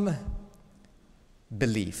some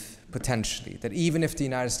belief, potentially, that even if the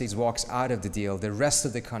United States walks out of the deal, the rest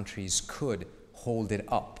of the countries could hold it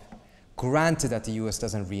up, granted that the US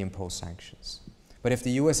doesn't reimpose sanctions. But if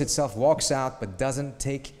the US itself walks out but doesn't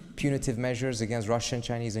take punitive measures against Russian,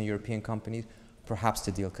 Chinese, and European companies, perhaps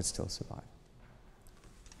the deal could still survive.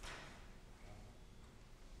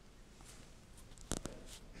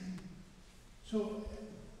 So,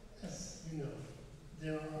 as you know,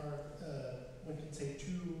 there are, one can say,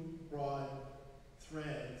 two broad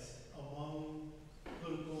threads among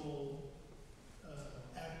political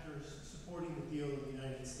actors supporting the deal in the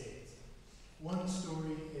United States. One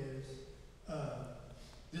story is,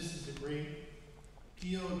 this is a great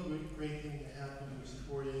deal, a great thing to happen, we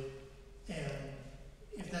support it, and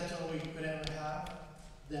if that's all we could ever have,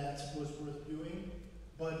 that was worth doing,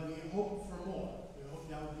 but we hope for more. We hope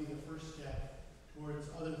that would be the first step towards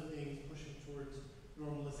other things, pushing towards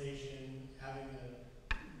normalization,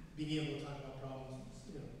 being able to talk about problems,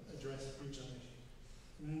 address regional issues.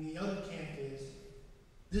 And then the other camp is,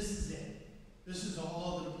 this is it. This is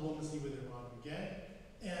all the diplomacy with Iran we get.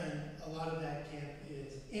 And a lot of that camp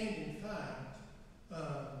is, and in fact,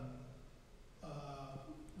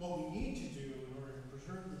 what we need to do in order to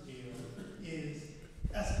preserve the deal is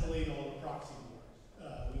escalate all the proxy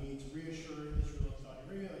wars. We need to reassure Israel and Saudi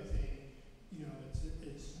Arabia, like saying,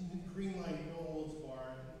 it's green light, no holds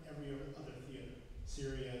barred, every other theater,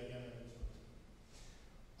 Syria, Yemen, and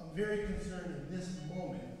so on. I'm very concerned in this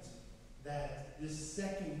moment that this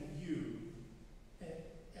second view,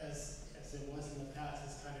 as it was in the past,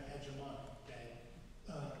 is kind of hegemonic,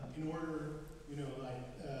 that in order,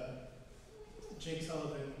 Jake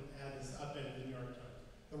Sullivan had this op-ed in the New York Times,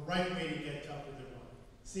 the right way to get tough with Iran.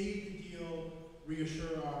 Save the deal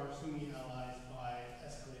our Sunni allies by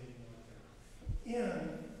escalating warfare.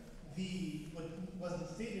 And what wasn't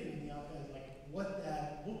stated in the op-ed, like what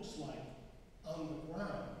that looks like on the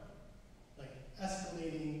ground, like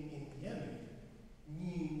escalating in Yemen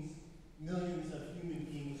means millions of human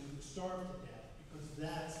beings who starve to death, because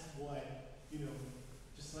that's what,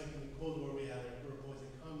 just like in the Cold War we had, like, we're opposing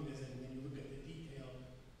communism, and then you look at the detail,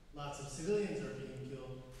 lots of civilians are being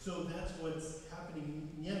killed. So that's what's happening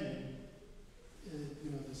in Yemen.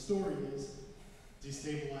 The story is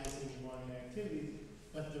destabilizing Iranian activities,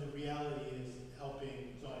 but the reality is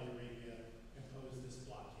helping Saudi Arabia impose this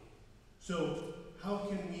blockade. So how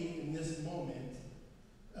can we, in this moment,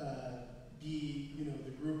 be,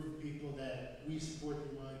 the group of people that we support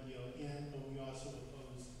the Iran deal, but we also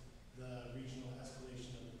oppose the regional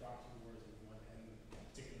escalation of the proxy wars in one, and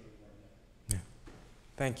particularly war in Yemen? Yeah.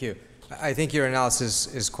 Thank you. I think your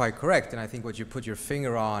analysis is quite correct, and I think what you put your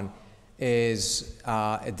finger on is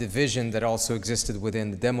a division that also existed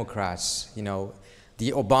within the Democrats.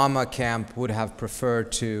 The Obama camp would have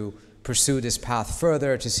preferred to pursue this path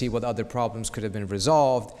further to see what other problems could have been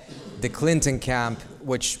resolved. The Clinton camp,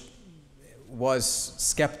 which was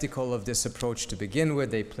skeptical of this approach to begin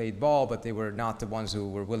with, they played ball, but they were not the ones who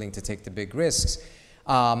were willing to take the big risks,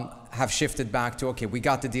 have shifted back to, okay, we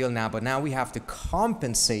got the deal now, but now we have to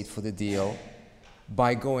compensate for the deal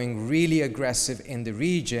by going really aggressive in the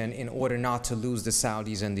region in order not to lose the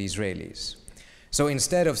Saudis and the Israelis. So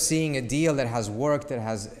instead of seeing a deal that has worked, that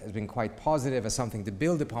has been quite positive as something to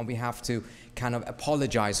build upon, we have to kind of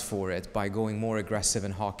apologize for it by going more aggressive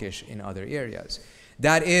and hawkish in other areas.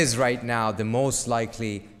 That is right now the most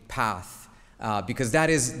likely path, because that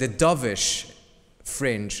is the dovish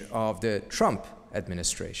fringe of the Trump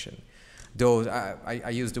administration. Though I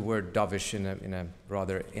use the word dovish in a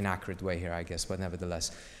rather inaccurate way here, I guess, but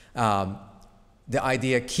nevertheless. The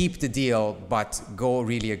idea, keep the deal, but go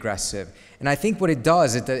really aggressive. And I think what it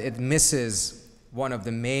does, it misses one of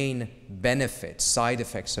the main benefits, side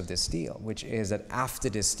effects of this deal, which is that after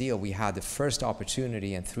this deal, we had the first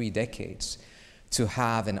opportunity in 3 decades to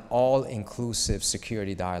have an all-inclusive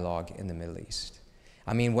security dialogue in the Middle East.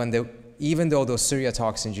 I mean, even though those Syria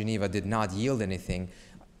talks in Geneva did not yield anything,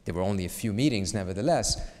 there were only a few meetings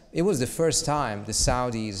nevertheless, it was the first time the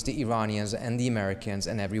Saudis, the Iranians, and the Americans,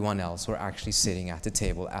 and everyone else were actually sitting at the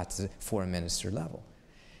table at the foreign minister level.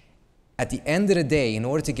 At the end of the day, in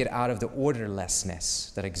order to get out of the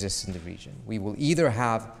orderlessness that exists in the region, we will either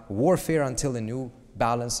have warfare until a new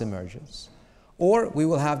balance emerges, or we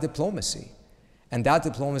will have diplomacy. And that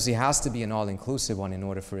diplomacy has to be an all-inclusive one in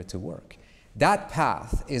order for it to work. That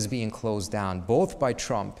path is being closed down both by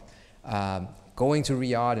Trump going to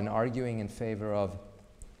Riyadh and arguing in favor of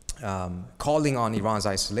calling on Iran's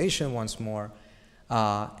isolation once more,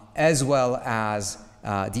 as well as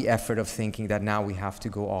the effort of thinking that now we have to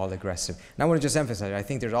go all aggressive. And I want to just emphasize, I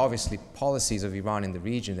think there's obviously policies of Iran in the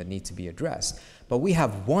region that need to be addressed, but we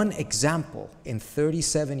have one example in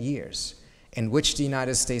 37 years in which the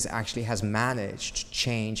United States actually has managed to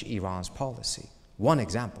change Iran's policy. One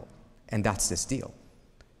example, and that's this deal.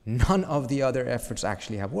 None of the other efforts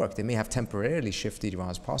actually have worked. They may have temporarily shifted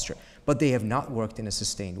Iran's posture, but they have not worked in a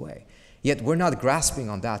sustained way. Yet we're not grasping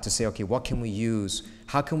on that to say, okay, what can we use?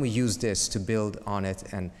 How can we use this to build on it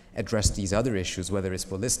and address these other issues, whether it's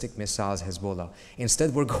ballistic missiles, Hezbollah?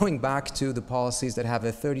 Instead, we're going back to the policies that have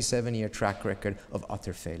a 37-year track record of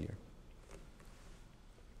utter failure.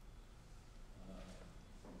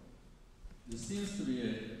 There seems to be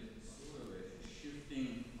a sort of a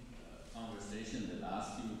shifting conversation the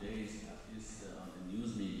last few days, at least on the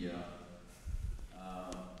news media,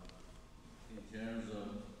 in terms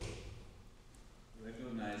of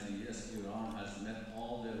recognizing, yes, Iran has met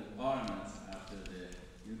all the requirements after the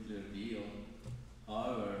nuclear deal.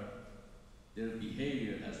 However, their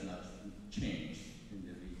behavior has not changed in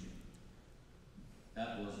the region.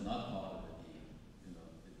 That was not part of the deal.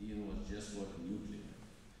 The deal was just for nuclear.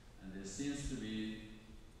 And there seems to be,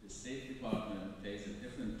 the State Department plays a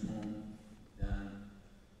different tone than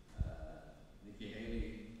Nikki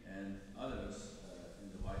Haley and others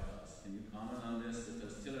in the White House. Can you comment on this?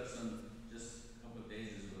 Because Tillerson just a couple of days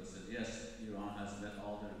ago said, yes, Iran has met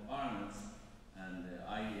all the requirements, and the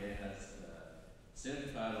IEA has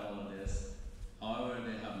certified all of this. However,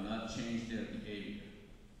 they have not changed their behavior.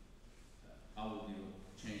 How would you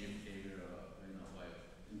change your behavior by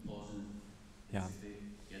imposing,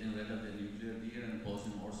 getting rid of the nuclear deal and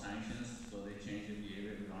imposing more sanctions, so they change the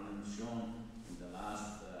behavior? Iran has shown in the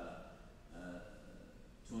last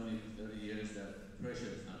 20, 30 years that pressure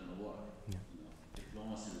is not going to work. Yeah.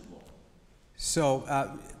 Diplomacy will work. So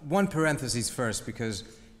one parenthesis first, because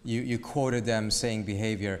you quoted them saying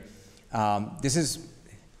behavior. This is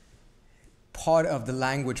part of the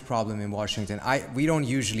language problem in Washington. We don't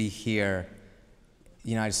usually hear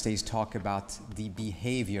the United States talk about the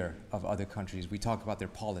behavior of other countries. We talk about their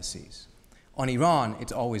policies. On Iran,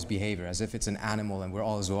 it's always behavior, as if it's an animal and we're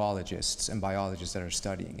all zoologists and biologists that are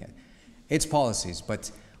studying it. It's policies,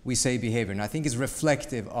 but we say behavior. And I think it's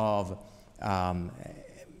reflective of a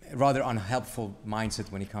rather unhelpful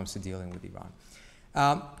mindset when it comes to dealing with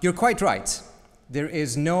Iran. You're quite right. There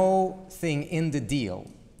is no thing in the deal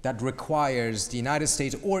that requires the United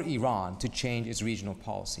States or Iran to change its regional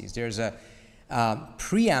policies. There's a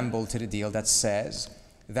preamble to the deal that says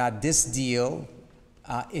that this deal,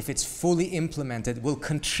 if it's fully implemented, will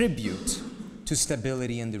contribute to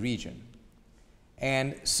stability in the region.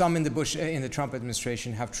 And some in the Trump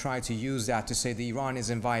administration have tried to use that to say that Iran is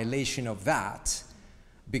in violation of that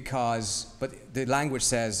but the language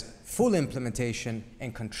says full implementation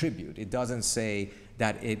and contribute. It doesn't say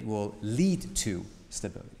that it will lead to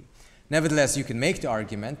stability. Nevertheless, you can make the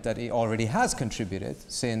argument that it already has contributed,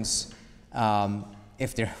 since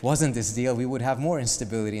if there wasn't this deal, we would have more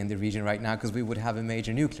instability in the region right now because we would have a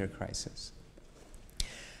major nuclear crisis.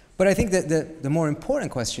 But I think that the more important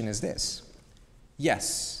question is this.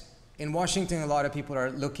 Yes, in Washington, a lot of people are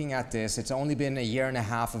looking at this. It's only been a year and a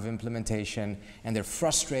half of implementation, and they're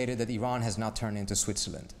frustrated that Iran has not turned into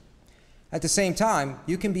Switzerland. At the same time,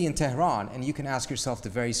 you can be in Tehran and you can ask yourself the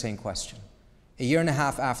very same question. A year and a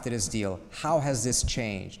half after this deal, how has this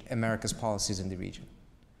changed America's policies in the region?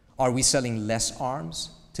 Are we selling less arms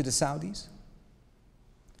to the Saudis?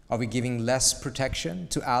 Are we giving less protection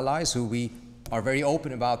to allies who we are very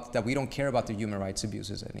open about that we don't care about their human rights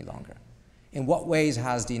abuses any longer? In what ways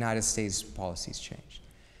has the United States policies changed?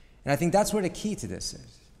 And I think that's where the key to this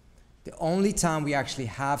is. The only time we actually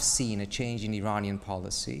have seen a change in Iranian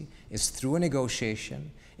policy is through a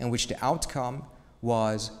negotiation in which the outcome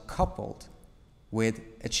was coupled with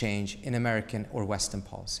a change in American or Western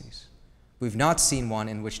policies. We've not seen one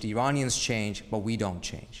in which the Iranians change, but we don't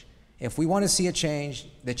change. If we want to see a change,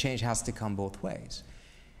 the change has to come both ways.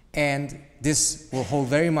 And this will hold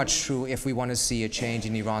very much true if we want to see a change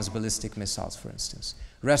in Iran's ballistic missiles, for instance.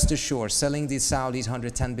 Rest assured, selling the Saudis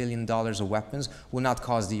 $110 billion of weapons will not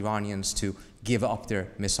cause the Iranians to give up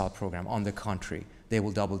their missile program. On the contrary, they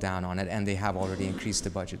will double down on it, and they have already increased the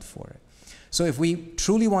budget for it. So if we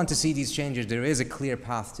truly want to see these changes, there is a clear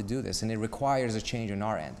path to do this, and it requires a change on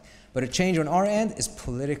our end. But a change on our end is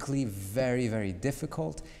politically very, very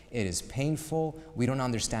difficult. It is painful. We don't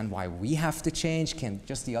understand why we have to change. Can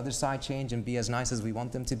just the other side change and be as nice as we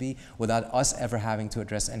want them to be without us ever having to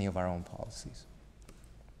address any of our own policies?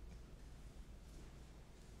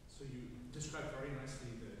 So you described very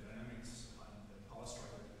nicely the dynamics and the power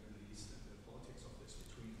struggle in the Middle East and the politics of this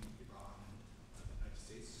between Iran and the United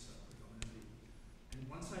States predominantly. And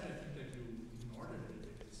one side I think that you ignored a little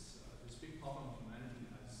bit is this big problem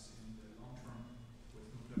humanity has in the long term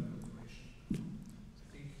with nuclear proliferation.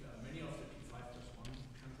 I think many of the P5+1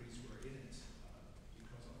 countries were in it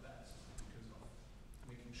because of that, because of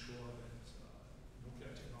making sure that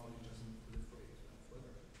nuclear technology doesn't proliferate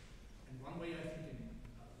further. And one way I think in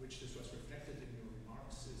which this was reflected in your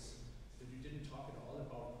remarks is that you didn't talk at all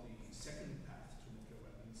about the second path to nuclear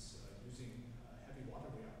weapons using heavy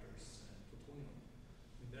water reactors and plutonium.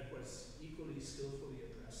 And that was equally skillfully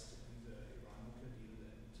addressed in the Iran nuclear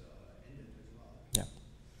deal that ended as well. Yeah.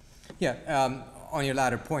 Yeah. On your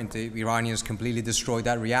latter point, the Iranians completely destroyed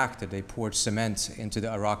that reactor. They poured cement into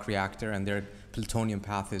the Iraq reactor, and their plutonium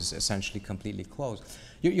path is essentially completely closed.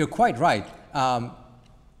 You're quite right.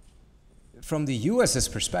 From the US's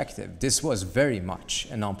perspective, this was very much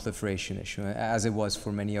a non-proliferation issue, as it was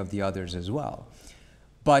for many of the others as well.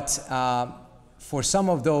 But for some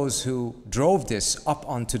of those who drove this up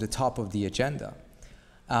onto the top of the agenda,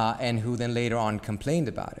 and who then later on complained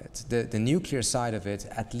about it, the nuclear side of it,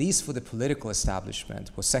 at least for the political establishment,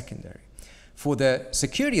 was secondary. For the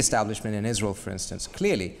security establishment in Israel, for instance,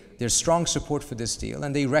 clearly there's strong support for this deal,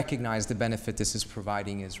 and they recognize the benefit this is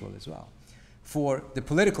providing Israel as well. For the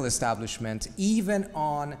political establishment, even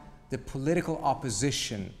on the political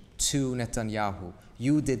opposition to Netanyahu,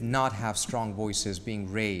 you did not have strong voices being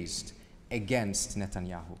raised against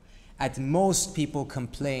Netanyahu. At most, people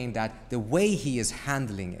complain that the way he is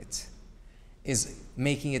handling it is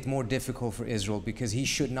making it more difficult for Israel because he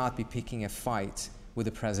should not be picking a fight with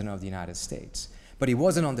the President of the United States. But it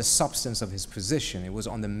wasn't on the substance of his position, it was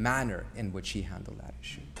on the manner in which he handled that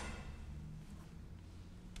issue.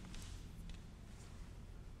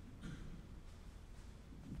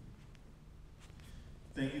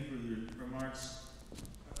 Thank you for your remarks.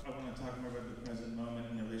 I want to talk more about the present moment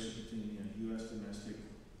and the relationship between U.S. domestic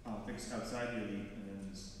politics outside the elite and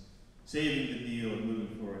then saving the deal and moving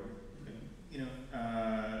forward.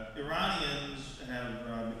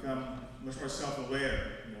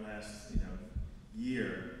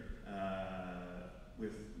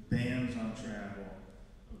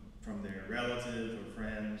 their relative or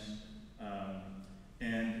friends.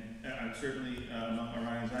 And certainly among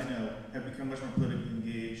Iranians I know have become much more politically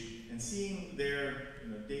engaged, and seeing their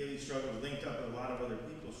daily struggles linked up with a lot of other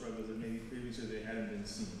people's struggles that maybe previously they hadn't been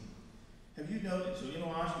seen. Have you noticed, so in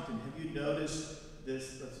Washington, have you noticed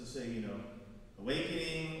this, let's just say,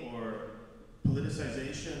 awakening or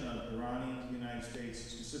politicization of Iranians in the United States,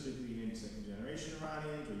 specifically maybe second-generation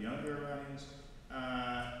Iranians or younger Iranians,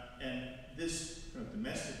 and this kind of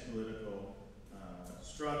domestic political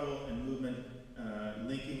struggle and movement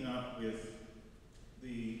linking up with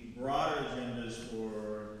the broader agendas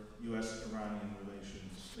for U.S.-Iranian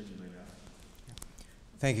relations that you laid out?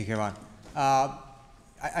 Thank you, Kevin.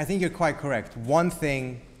 I think you're quite correct. One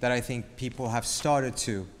thing that I think people have started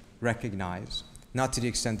to recognize, not to the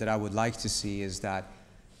extent that I would like to see, is that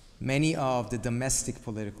many of the domestic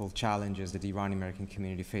political challenges that the Iranian-American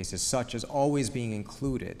community faces, such as always being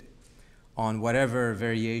included on whatever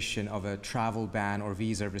variation of a travel ban or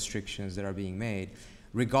visa restrictions that are being made,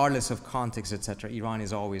 regardless of context, etc., Iran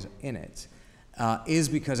is always in it, is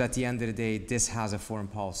because at the end of the day, this has a foreign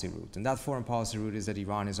policy route. And that foreign policy route is that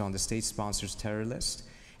Iran is on the state-sponsored terror list,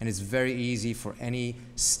 and it's very easy for any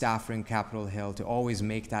staffer in Capitol Hill to always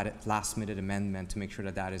make that last-minute amendment to make sure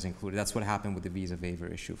that that is included. That's what happened with the visa waiver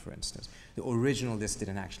issue, for instance. The original list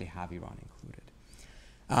didn't actually have Iran included.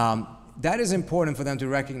 That is important for them to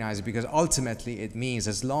recognize, because ultimately it means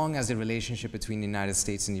as long as the relationship between the United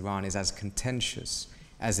States and Iran is as contentious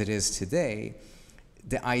as it is today,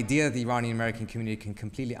 the idea that the Iranian-American community can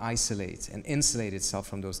completely isolate and insulate itself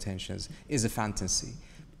from those tensions is a fantasy.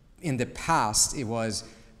 In the past, it was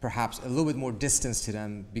perhaps a little bit more distance to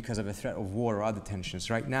them because of a threat of war or other tensions.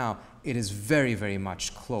 Right now, it is very, very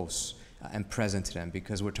much close and present to them,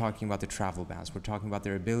 because we're talking about the travel bans. We're talking about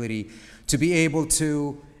their ability to be able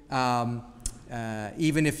to,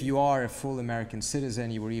 even if you are a full American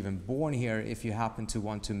citizen, you were even born here, if you happen to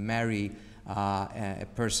want to marry a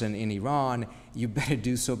person in Iran, you better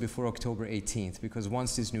do so before October 18th, because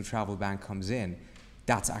once this new travel ban comes in,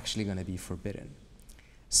 that's actually going to be forbidden.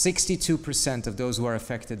 62% of those who are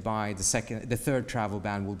affected by the third travel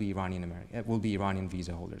ban will be Iranian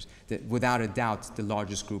visa holders. Without a doubt, the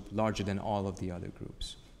largest group, larger than all of the other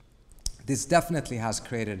groups. This definitely has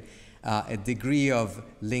created a degree of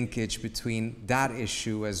linkage between that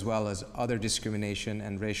issue as well as other discrimination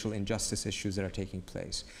and racial injustice issues that are taking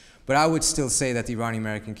place. But I would still say that the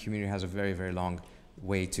Iranian-American community has a very, very long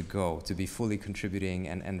way to go to be fully contributing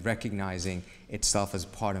and recognizing itself as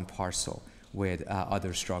part and parcel with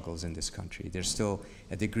other struggles in this country. There's still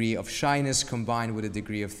a degree of shyness combined with a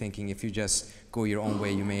degree of thinking if you just go your own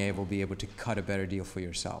way, you may be able to cut a better deal for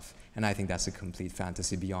yourself. And I think that's a complete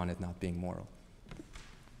fantasy beyond it not being moral.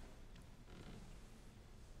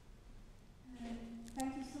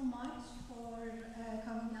 Thank you so much for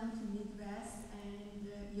coming down to Midwest and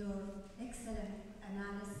your excellent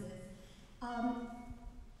analysis. I'm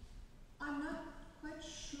not quite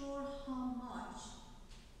sure how much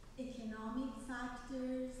economic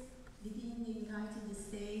factors within the United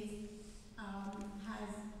States has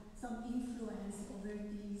some influence over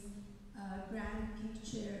these grand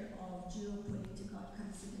picture of geopolitical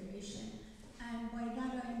consideration. And by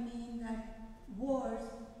that I mean that wars,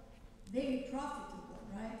 very profitable,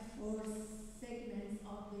 right, for segments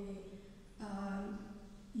of the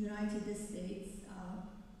United States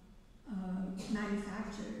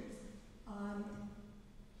manufacturers.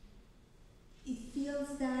 It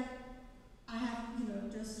feels that I have,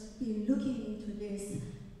 just been looking into this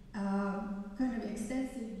kind of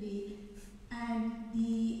extensively, and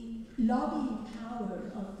the lobbying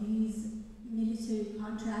power of these military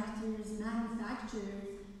contractors, manufacturers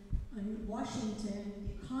in Washington,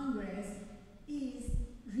 the Congress, is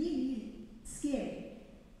really scary.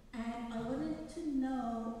 And I wanted to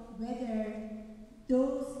know whether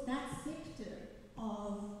that sector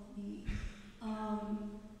of the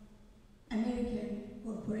American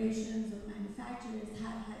corporations or manufacturers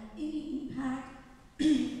have had any impact,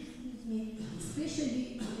 excuse me,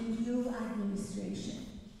 especially in the new administration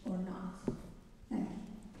or not.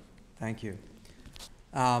 Thank you.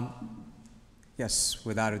 Thank you. Yes,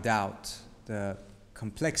 without a doubt, the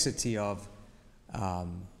complexity of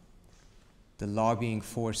the lobbying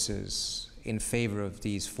forces in favor of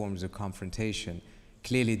these forms of confrontation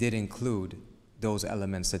clearly did include those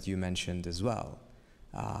elements that you mentioned as well.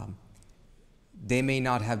 They may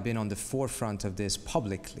not have been on the forefront of this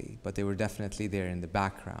publicly, but they were definitely there in the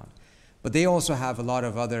background. But they also have a lot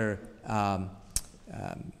of other, how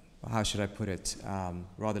should I put it,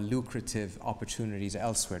 rather lucrative opportunities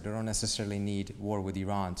elsewhere. They don't necessarily need war with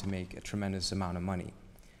Iran to make a tremendous amount of money.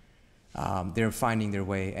 They're finding their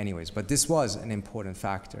way anyways, but this was an important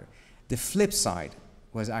factor. The flip side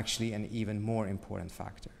was actually an even more important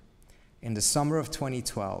factor. In the summer of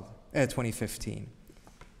 2015,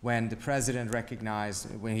 when the president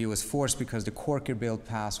recognized, when he was forced because the Corker bill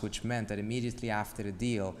passed, which meant that immediately after the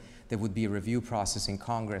deal, there would be a review process in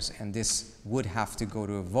Congress, and this would have to go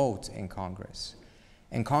to a vote in Congress.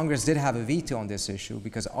 And Congress did have a veto on this issue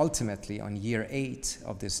because ultimately, on year 8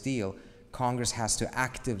 of this deal, Congress has to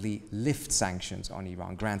actively lift sanctions on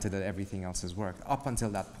Iran, granted that everything else has worked. Up until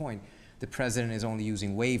that point, the president is only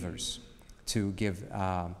using waivers to give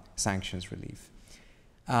sanctions relief.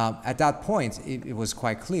 At that point, it was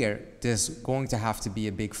quite clear there's going to have to be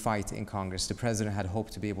a big fight in Congress. The president had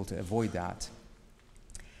hoped to be able to avoid that.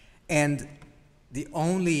 And the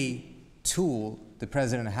only tool the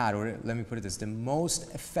president had, or let me put it this, the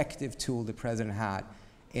most effective tool the president had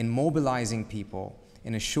in mobilizing people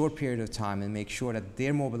in a short period of time and make sure that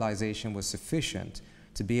their mobilization was sufficient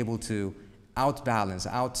to be able to outbalance,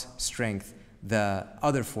 outstrength the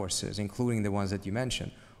other forces, including the ones that you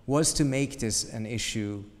mentioned, was to make this an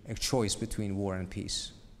issue, a choice between war and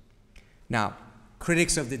peace. Now,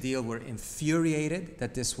 critics of the deal were infuriated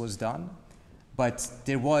that this was done, but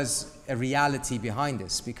there was a reality behind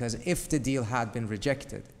this, because if the deal had been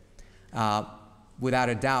rejected, without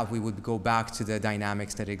a doubt, we would go back to the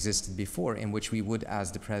dynamics that existed before, in which we would,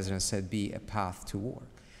 as the president said, be a path to war.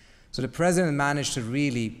 So the president managed to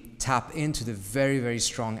really tap into the very, very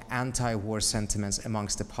strong anti-war sentiments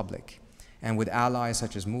amongst the public. And with allies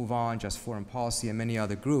such as Move On, Just Foreign Policy, and many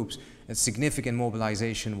other groups, a significant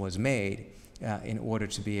mobilization was made in order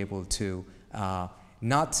to be able to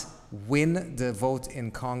not win the vote in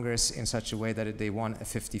Congress in such a way that they won a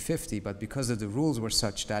 50-50, but because of the rules were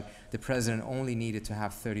such that the president only needed to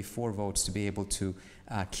have 34 votes to be able to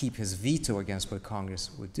keep his veto against what Congress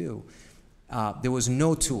would do. There was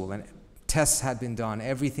no tool, and tests had been done,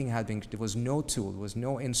 everything had been, there was no tool, there was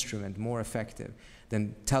no instrument more effective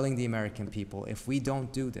than telling the American people, if we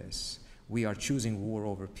don't do this, we are choosing war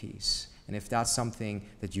over peace. And if that's something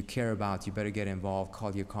that you care about, you better get involved,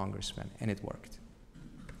 call your congressman, and it worked.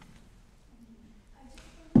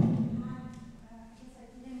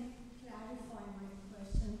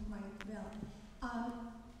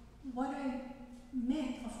 What I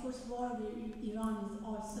meant, of course, war with Iran is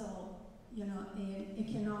also, you know, an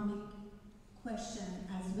economic question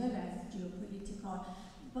as well as geopolitical,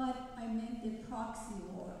 but I meant the proxy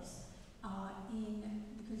wars.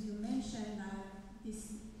 Because you mentioned that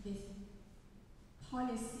this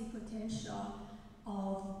policy potential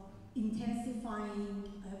of intensifying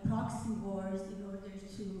proxy wars in order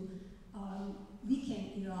to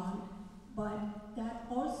weaken Iran, but that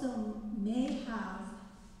also may have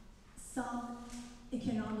some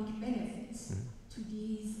economic benefits to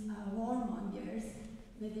these warmongers,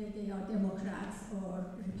 whether they are Democrats or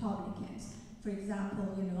Republicans. For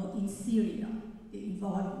example, you know, in Syria, the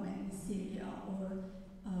involvement in Syria, or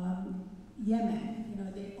Yemen, you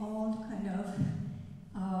know, they all kind of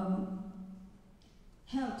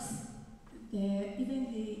helps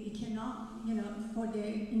even the economic, you know, for the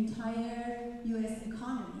entire U.S.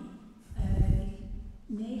 economy, it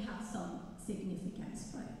may have some significance,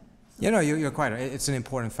 but. Yeah, no, you're quite right. It's an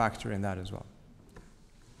important factor in that as well.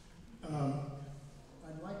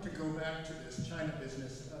 I'd like to go back to this China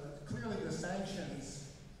business. Clearly the sanctions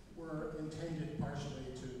were intended partially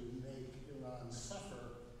to make Iran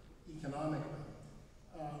suffer economically.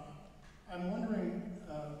 I'm wondering,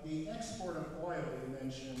 the export of oil you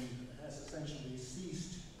mentioned has essentially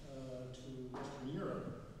ceased to Western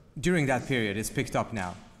Europe. During that period, it's picked up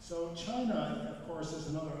now. So China, of course, is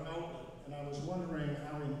another outlet. And I was wondering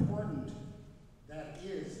how important that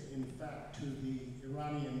is, in fact, to the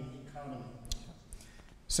Iranian economy.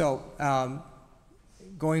 So,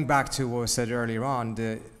 going back to what was said earlier on,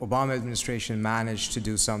 the Obama administration managed to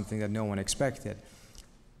do something that no one expected.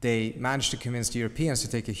 They managed to convince the Europeans to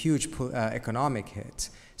take a huge economic hit.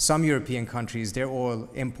 Some European countries, their oil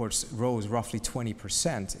imports rose roughly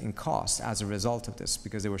 20% in cost as a result of this,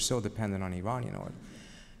 because they were so dependent on Iranian oil.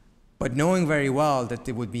 But knowing very well that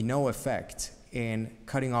there would be no effect in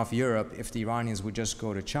cutting off Europe if the Iranians would just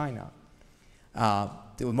go to China,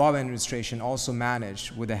 the Obama administration also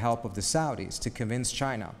managed, with the help of the Saudis, to convince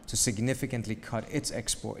China to significantly cut its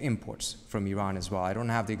imports from Iran as well. I don't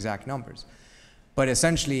have the exact numbers. But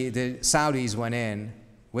essentially, the Saudis went in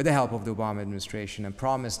with the help of the Obama administration and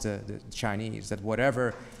promised the Chinese that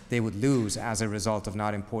whatever they would lose as a result of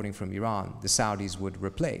not importing from Iran, the Saudis would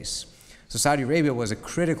replace. So Saudi Arabia was a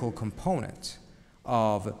critical component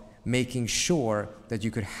of making sure that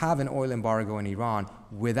you could have an oil embargo in Iran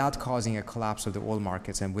without causing a collapse of the oil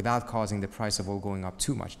markets and without causing the price of oil going up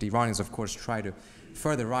too much. The Iranians, of course, tried to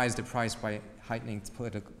further rise the price by heightening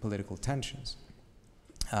political tensions.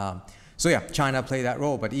 So yeah, China played that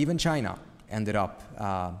role, but even China ended up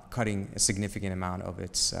cutting a significant amount of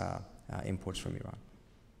its imports from Iran.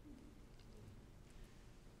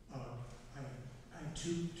 I have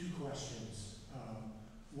two questions.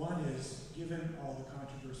 One is, given all the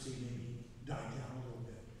controversy maybe died down a little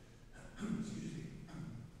bit, excuse me,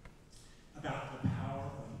 about the power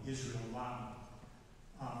of Israel lobby,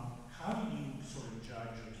 how do you sort of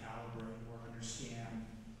judge or calibrate or understand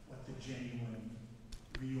what the genuine,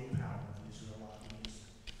 real power of Israel lobby is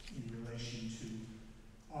in relation to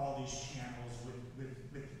all these channels with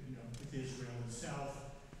Israel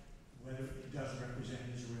itself, whether it does represent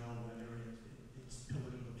Israel, whether it's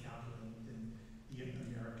political calculus within the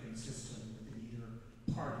American system, within either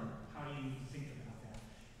party? How do you think about that?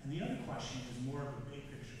 And the other question is more of a big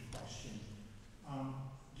picture question.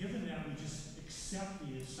 Given that we just accept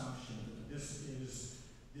the assumption that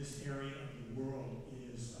this area of the world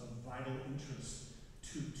is of vital interest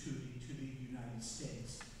to the United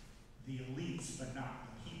States, the elites, but not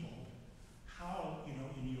the people, how, in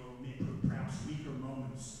your maybe perhaps weaker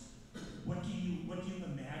moments, what do you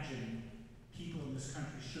imagine people in this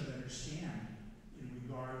country should understand in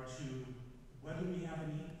regard to whether we have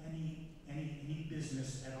any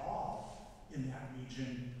business at all in that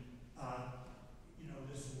region?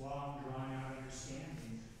 This long, drawn-out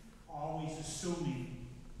understanding, always assuming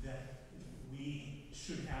that we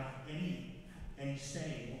should have any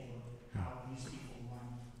say over how these people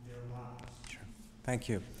run their lives. Sure. Thank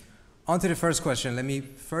you. On to the first question, let me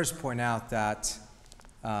first point out that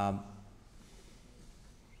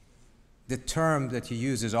the term that you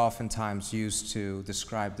use is oftentimes used to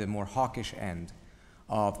describe the more hawkish end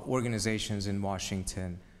of organizations in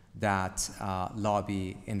Washington that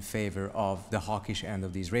lobby in favor of the hawkish end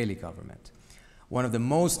of the Israeli government. One of the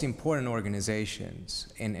most important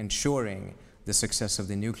organizations in ensuring the success of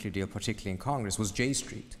the nuclear deal, particularly in Congress, was J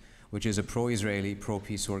Street, which is a pro-Israeli,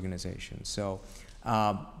 pro-peace organization. So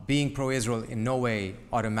being pro-Israel in no way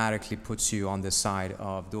automatically puts you on the side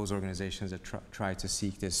of those organizations that try to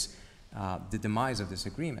seek this, the demise of this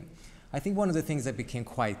agreement. I think one of the things that became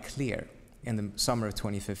quite clear in the summer of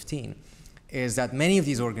 2015 is that many of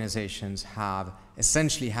these organizations have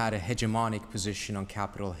essentially had a hegemonic position on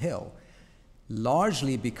Capitol Hill,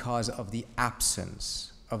 largely because of the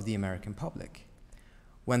absence of the American public.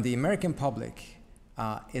 When the American public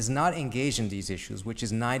is not engaged in these issues, which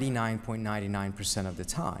is 99.99% of the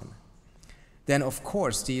time, then of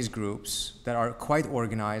course these groups that are quite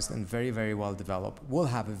organized and very, very well developed will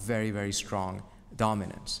have a very, very strong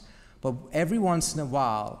dominance. But every once in a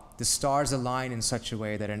while, the stars align in such a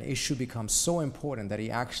way that an issue becomes so important that it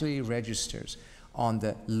actually registers on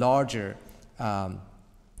the larger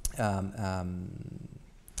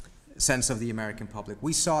sense of the American public.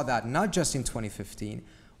 We saw that not just in 2015,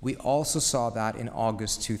 we also saw that in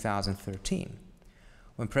August 2013,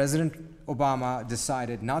 when President Obama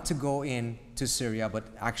decided not to go into Syria, but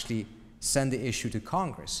actually send the issue to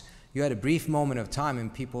Congress. You had a brief moment of time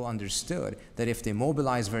and people understood that if they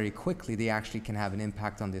mobilize very quickly, they actually can have an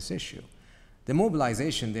impact on this issue. The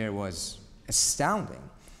mobilization there was astounding.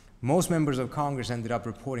 Most members of Congress ended up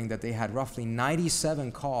reporting that they had roughly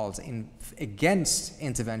 97 calls against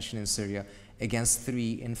intervention in Syria, against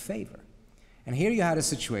 3 in favor. And here you had a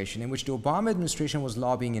situation in which the Obama administration was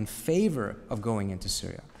lobbying in favor of going into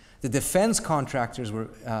Syria. The defense contractors were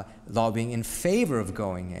lobbying in favor of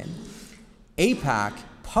going in. AIPAC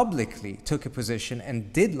publicly took a position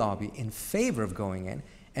and did lobby in favor of going in,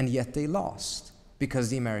 and yet they lost because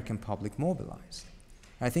the American public mobilized.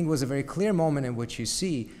 And I think it was a very clear moment in which you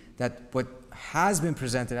see that what has been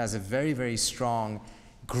presented as a very, very strong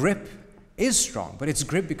grip is strong, but it's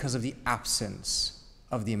grip because of the absence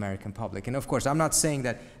of the American public. And of course, I'm not saying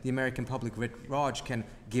that the American public writ large can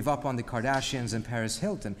give up on the Kardashians and Paris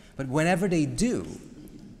Hilton, but whenever they do,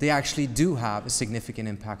 they actually do have a significant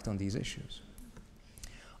impact on these issues.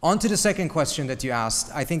 On to the second question that you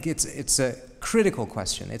asked, I think it's a critical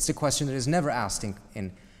question. It's a question that is never asked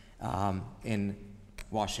in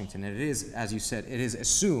Washington. And it is, as you said, it is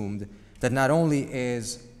assumed that not only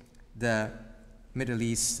is the Middle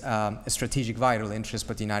East a strategic vital interest,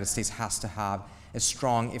 but the United States has to have a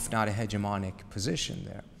strong, if not a hegemonic position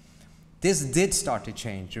there. This did start to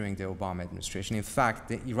change during the Obama administration. In fact,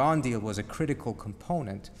 the Iran deal was a critical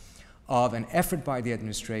component of an effort by the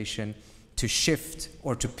administration to shift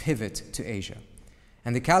or to pivot to Asia.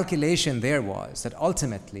 And the calculation there was that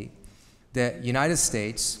ultimately the United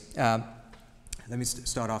States, let me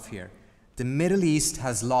start off here. The Middle East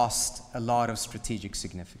has lost a lot of strategic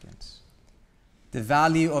significance. The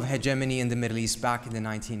value of hegemony in the Middle East back in the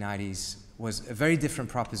 1990s was a very different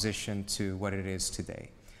proposition to what it is today.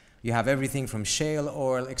 You have everything from shale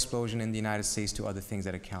oil explosion in the United States to other things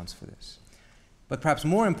that accounts for this. But perhaps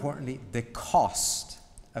more importantly, the cost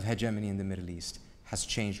of hegemony in the Middle East has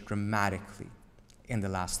changed dramatically in the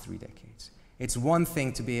last 3 decades. It's one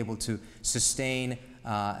thing to be able to sustain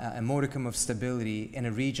a modicum of stability in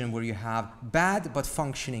a region where you have bad but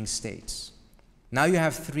functioning states. Now you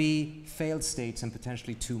have 3 failed states and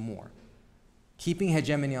potentially 2 more. Keeping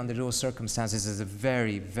hegemony under those circumstances is a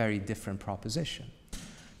very, very different proposition.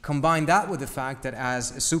 Combine that with the fact that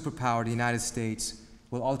as a superpower, the United States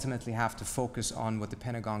will ultimately have to focus on what the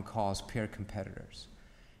Pentagon calls peer competitors.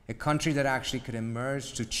 A country that actually could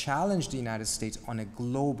emerge to challenge the United States on a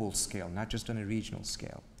global scale, not just on a regional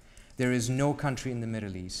scale. There is no country in the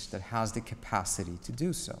Middle East that has the capacity to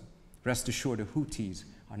do so. Rest assured, the Houthis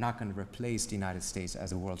are not going to replace the United States as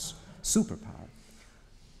the world's superpower.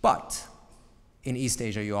 But in East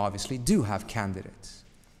Asia, you obviously do have candidates.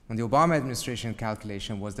 And the Obama administration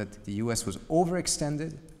calculation was that the US was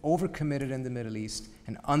overextended, overcommitted in the Middle East,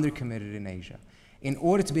 and undercommitted in Asia. In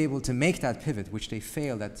order to be able to make that pivot, which they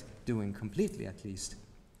failed at doing completely at least,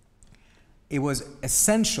 it was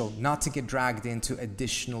essential not to get dragged into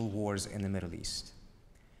additional wars in the Middle East.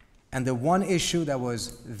 And the one issue that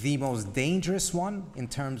was the most dangerous one in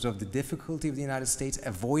terms of the difficulty of the United States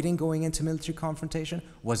avoiding going into military confrontation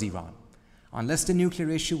was Iran. Unless the nuclear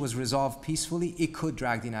issue was resolved peacefully, it could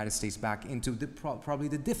drag the United States back into probably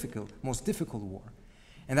the most difficult war.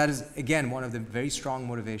 And that is, again, one of the very strong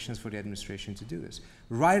motivations for the administration to do this.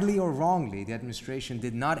 Rightly or wrongly, the administration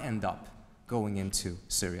did not end up going into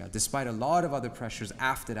Syria. Despite a lot of other pressures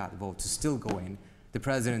after that vote to still go in, the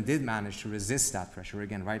president did manage to resist that pressure.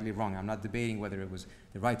 Again, rightly or wrong, I'm not debating whether it was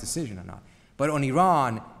the right decision or not. But on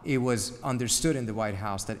Iran, it was understood in the White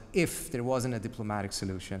House that if there wasn't a diplomatic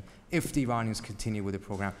solution, if the Iranians continue with the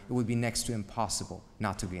program, it would be next to impossible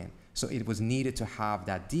not to be in. So it was needed to have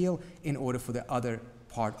that deal in order for the other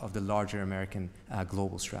part of the larger American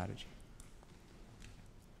global strategy.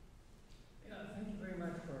 Yeah, thank you very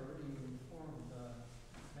much for a really informed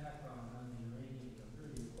background on the Iranian,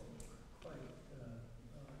 really quite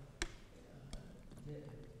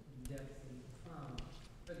in-depth and profound.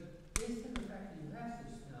 But based on the fact that you have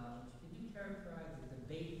such knowledge, can you characterize the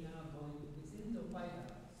debate now going within the White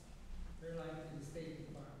House, very like in the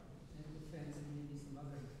State Department, and defense, and maybe some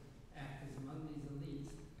other actors among these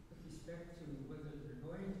elites, with respect to whether they're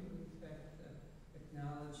going to, in fact,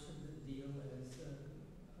 acknowledge the deal as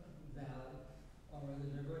valid, or whether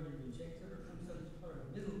they're going to reject it, or come some sort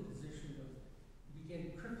of middle position of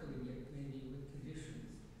begin crippling it maybe with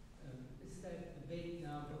conditions. Is that debate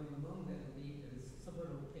now going among that elite as somewhat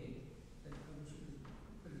opaque that you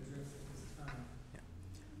could address at this time? Yeah.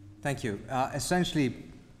 Thank you. Essentially,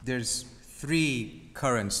 there's 3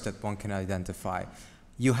 currents that one can identify.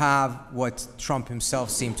 You have what Trump himself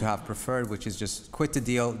seemed to have preferred, which is just quit the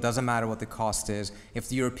deal, doesn't matter what the cost is. If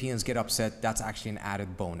the Europeans get upset, that's actually an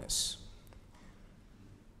added bonus.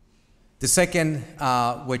 The second,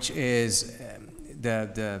 which is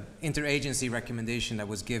the interagency recommendation that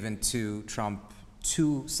was given to Trump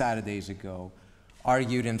 2 Saturdays ago,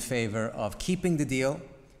 argued in favor of keeping the deal,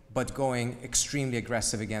 but going extremely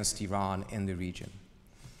aggressive against Iran in the region.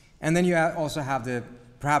 And then you also have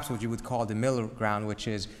perhaps what you would call the middle ground, which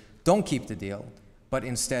is don't keep the deal, but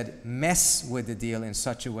instead mess with the deal in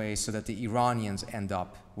such a way so that the Iranians end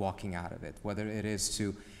up walking out of it, whether it is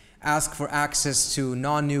to ask for access to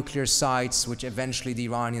non-nuclear sites, which eventually the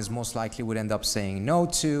Iranians most likely would end up saying no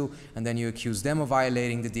to, and then you accuse them of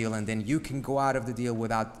violating the deal, and then you can go out of the deal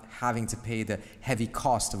without having to pay the heavy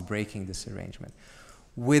cost of breaking this arrangement.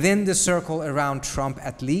 Within the circle around Trump,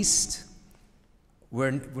 at least,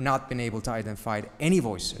 we've not been able to identify any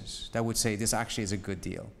voices that would say this actually is a good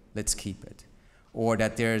deal, let's keep it, or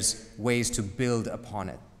that there's ways to build upon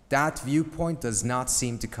it. That viewpoint does not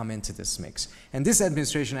seem to come into this mix. And this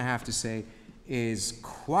administration, I have to say, is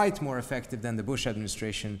quite more effective than the Bush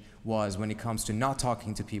administration was when it comes to not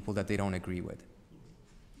talking to people that they don't agree with.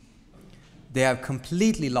 They have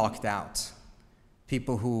completely locked out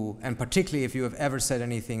people who, and particularly if you have ever said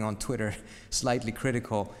anything on Twitter slightly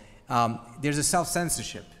critical, there's a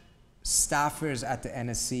self-censorship. Staffers at the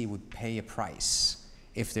NSC would pay a price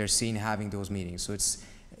if they're seen having those meetings. So it's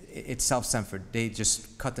self-censored. They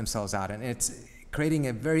just cut themselves out. And it's creating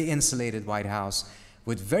a very insulated White House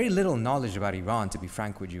with very little knowledge about Iran, to be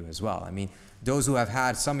frank with you as well. I mean, those who have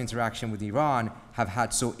had some interaction with Iran have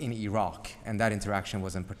had so in Iraq, and that interaction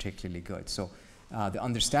wasn't particularly good. So the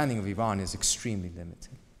understanding of Iran is extremely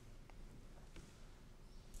limited.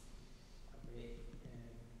 Okay,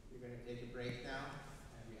 we're going to take a break now,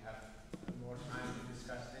 and we have more time to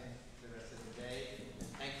discuss the rest of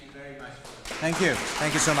Thank you.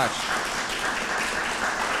 Thank you so much.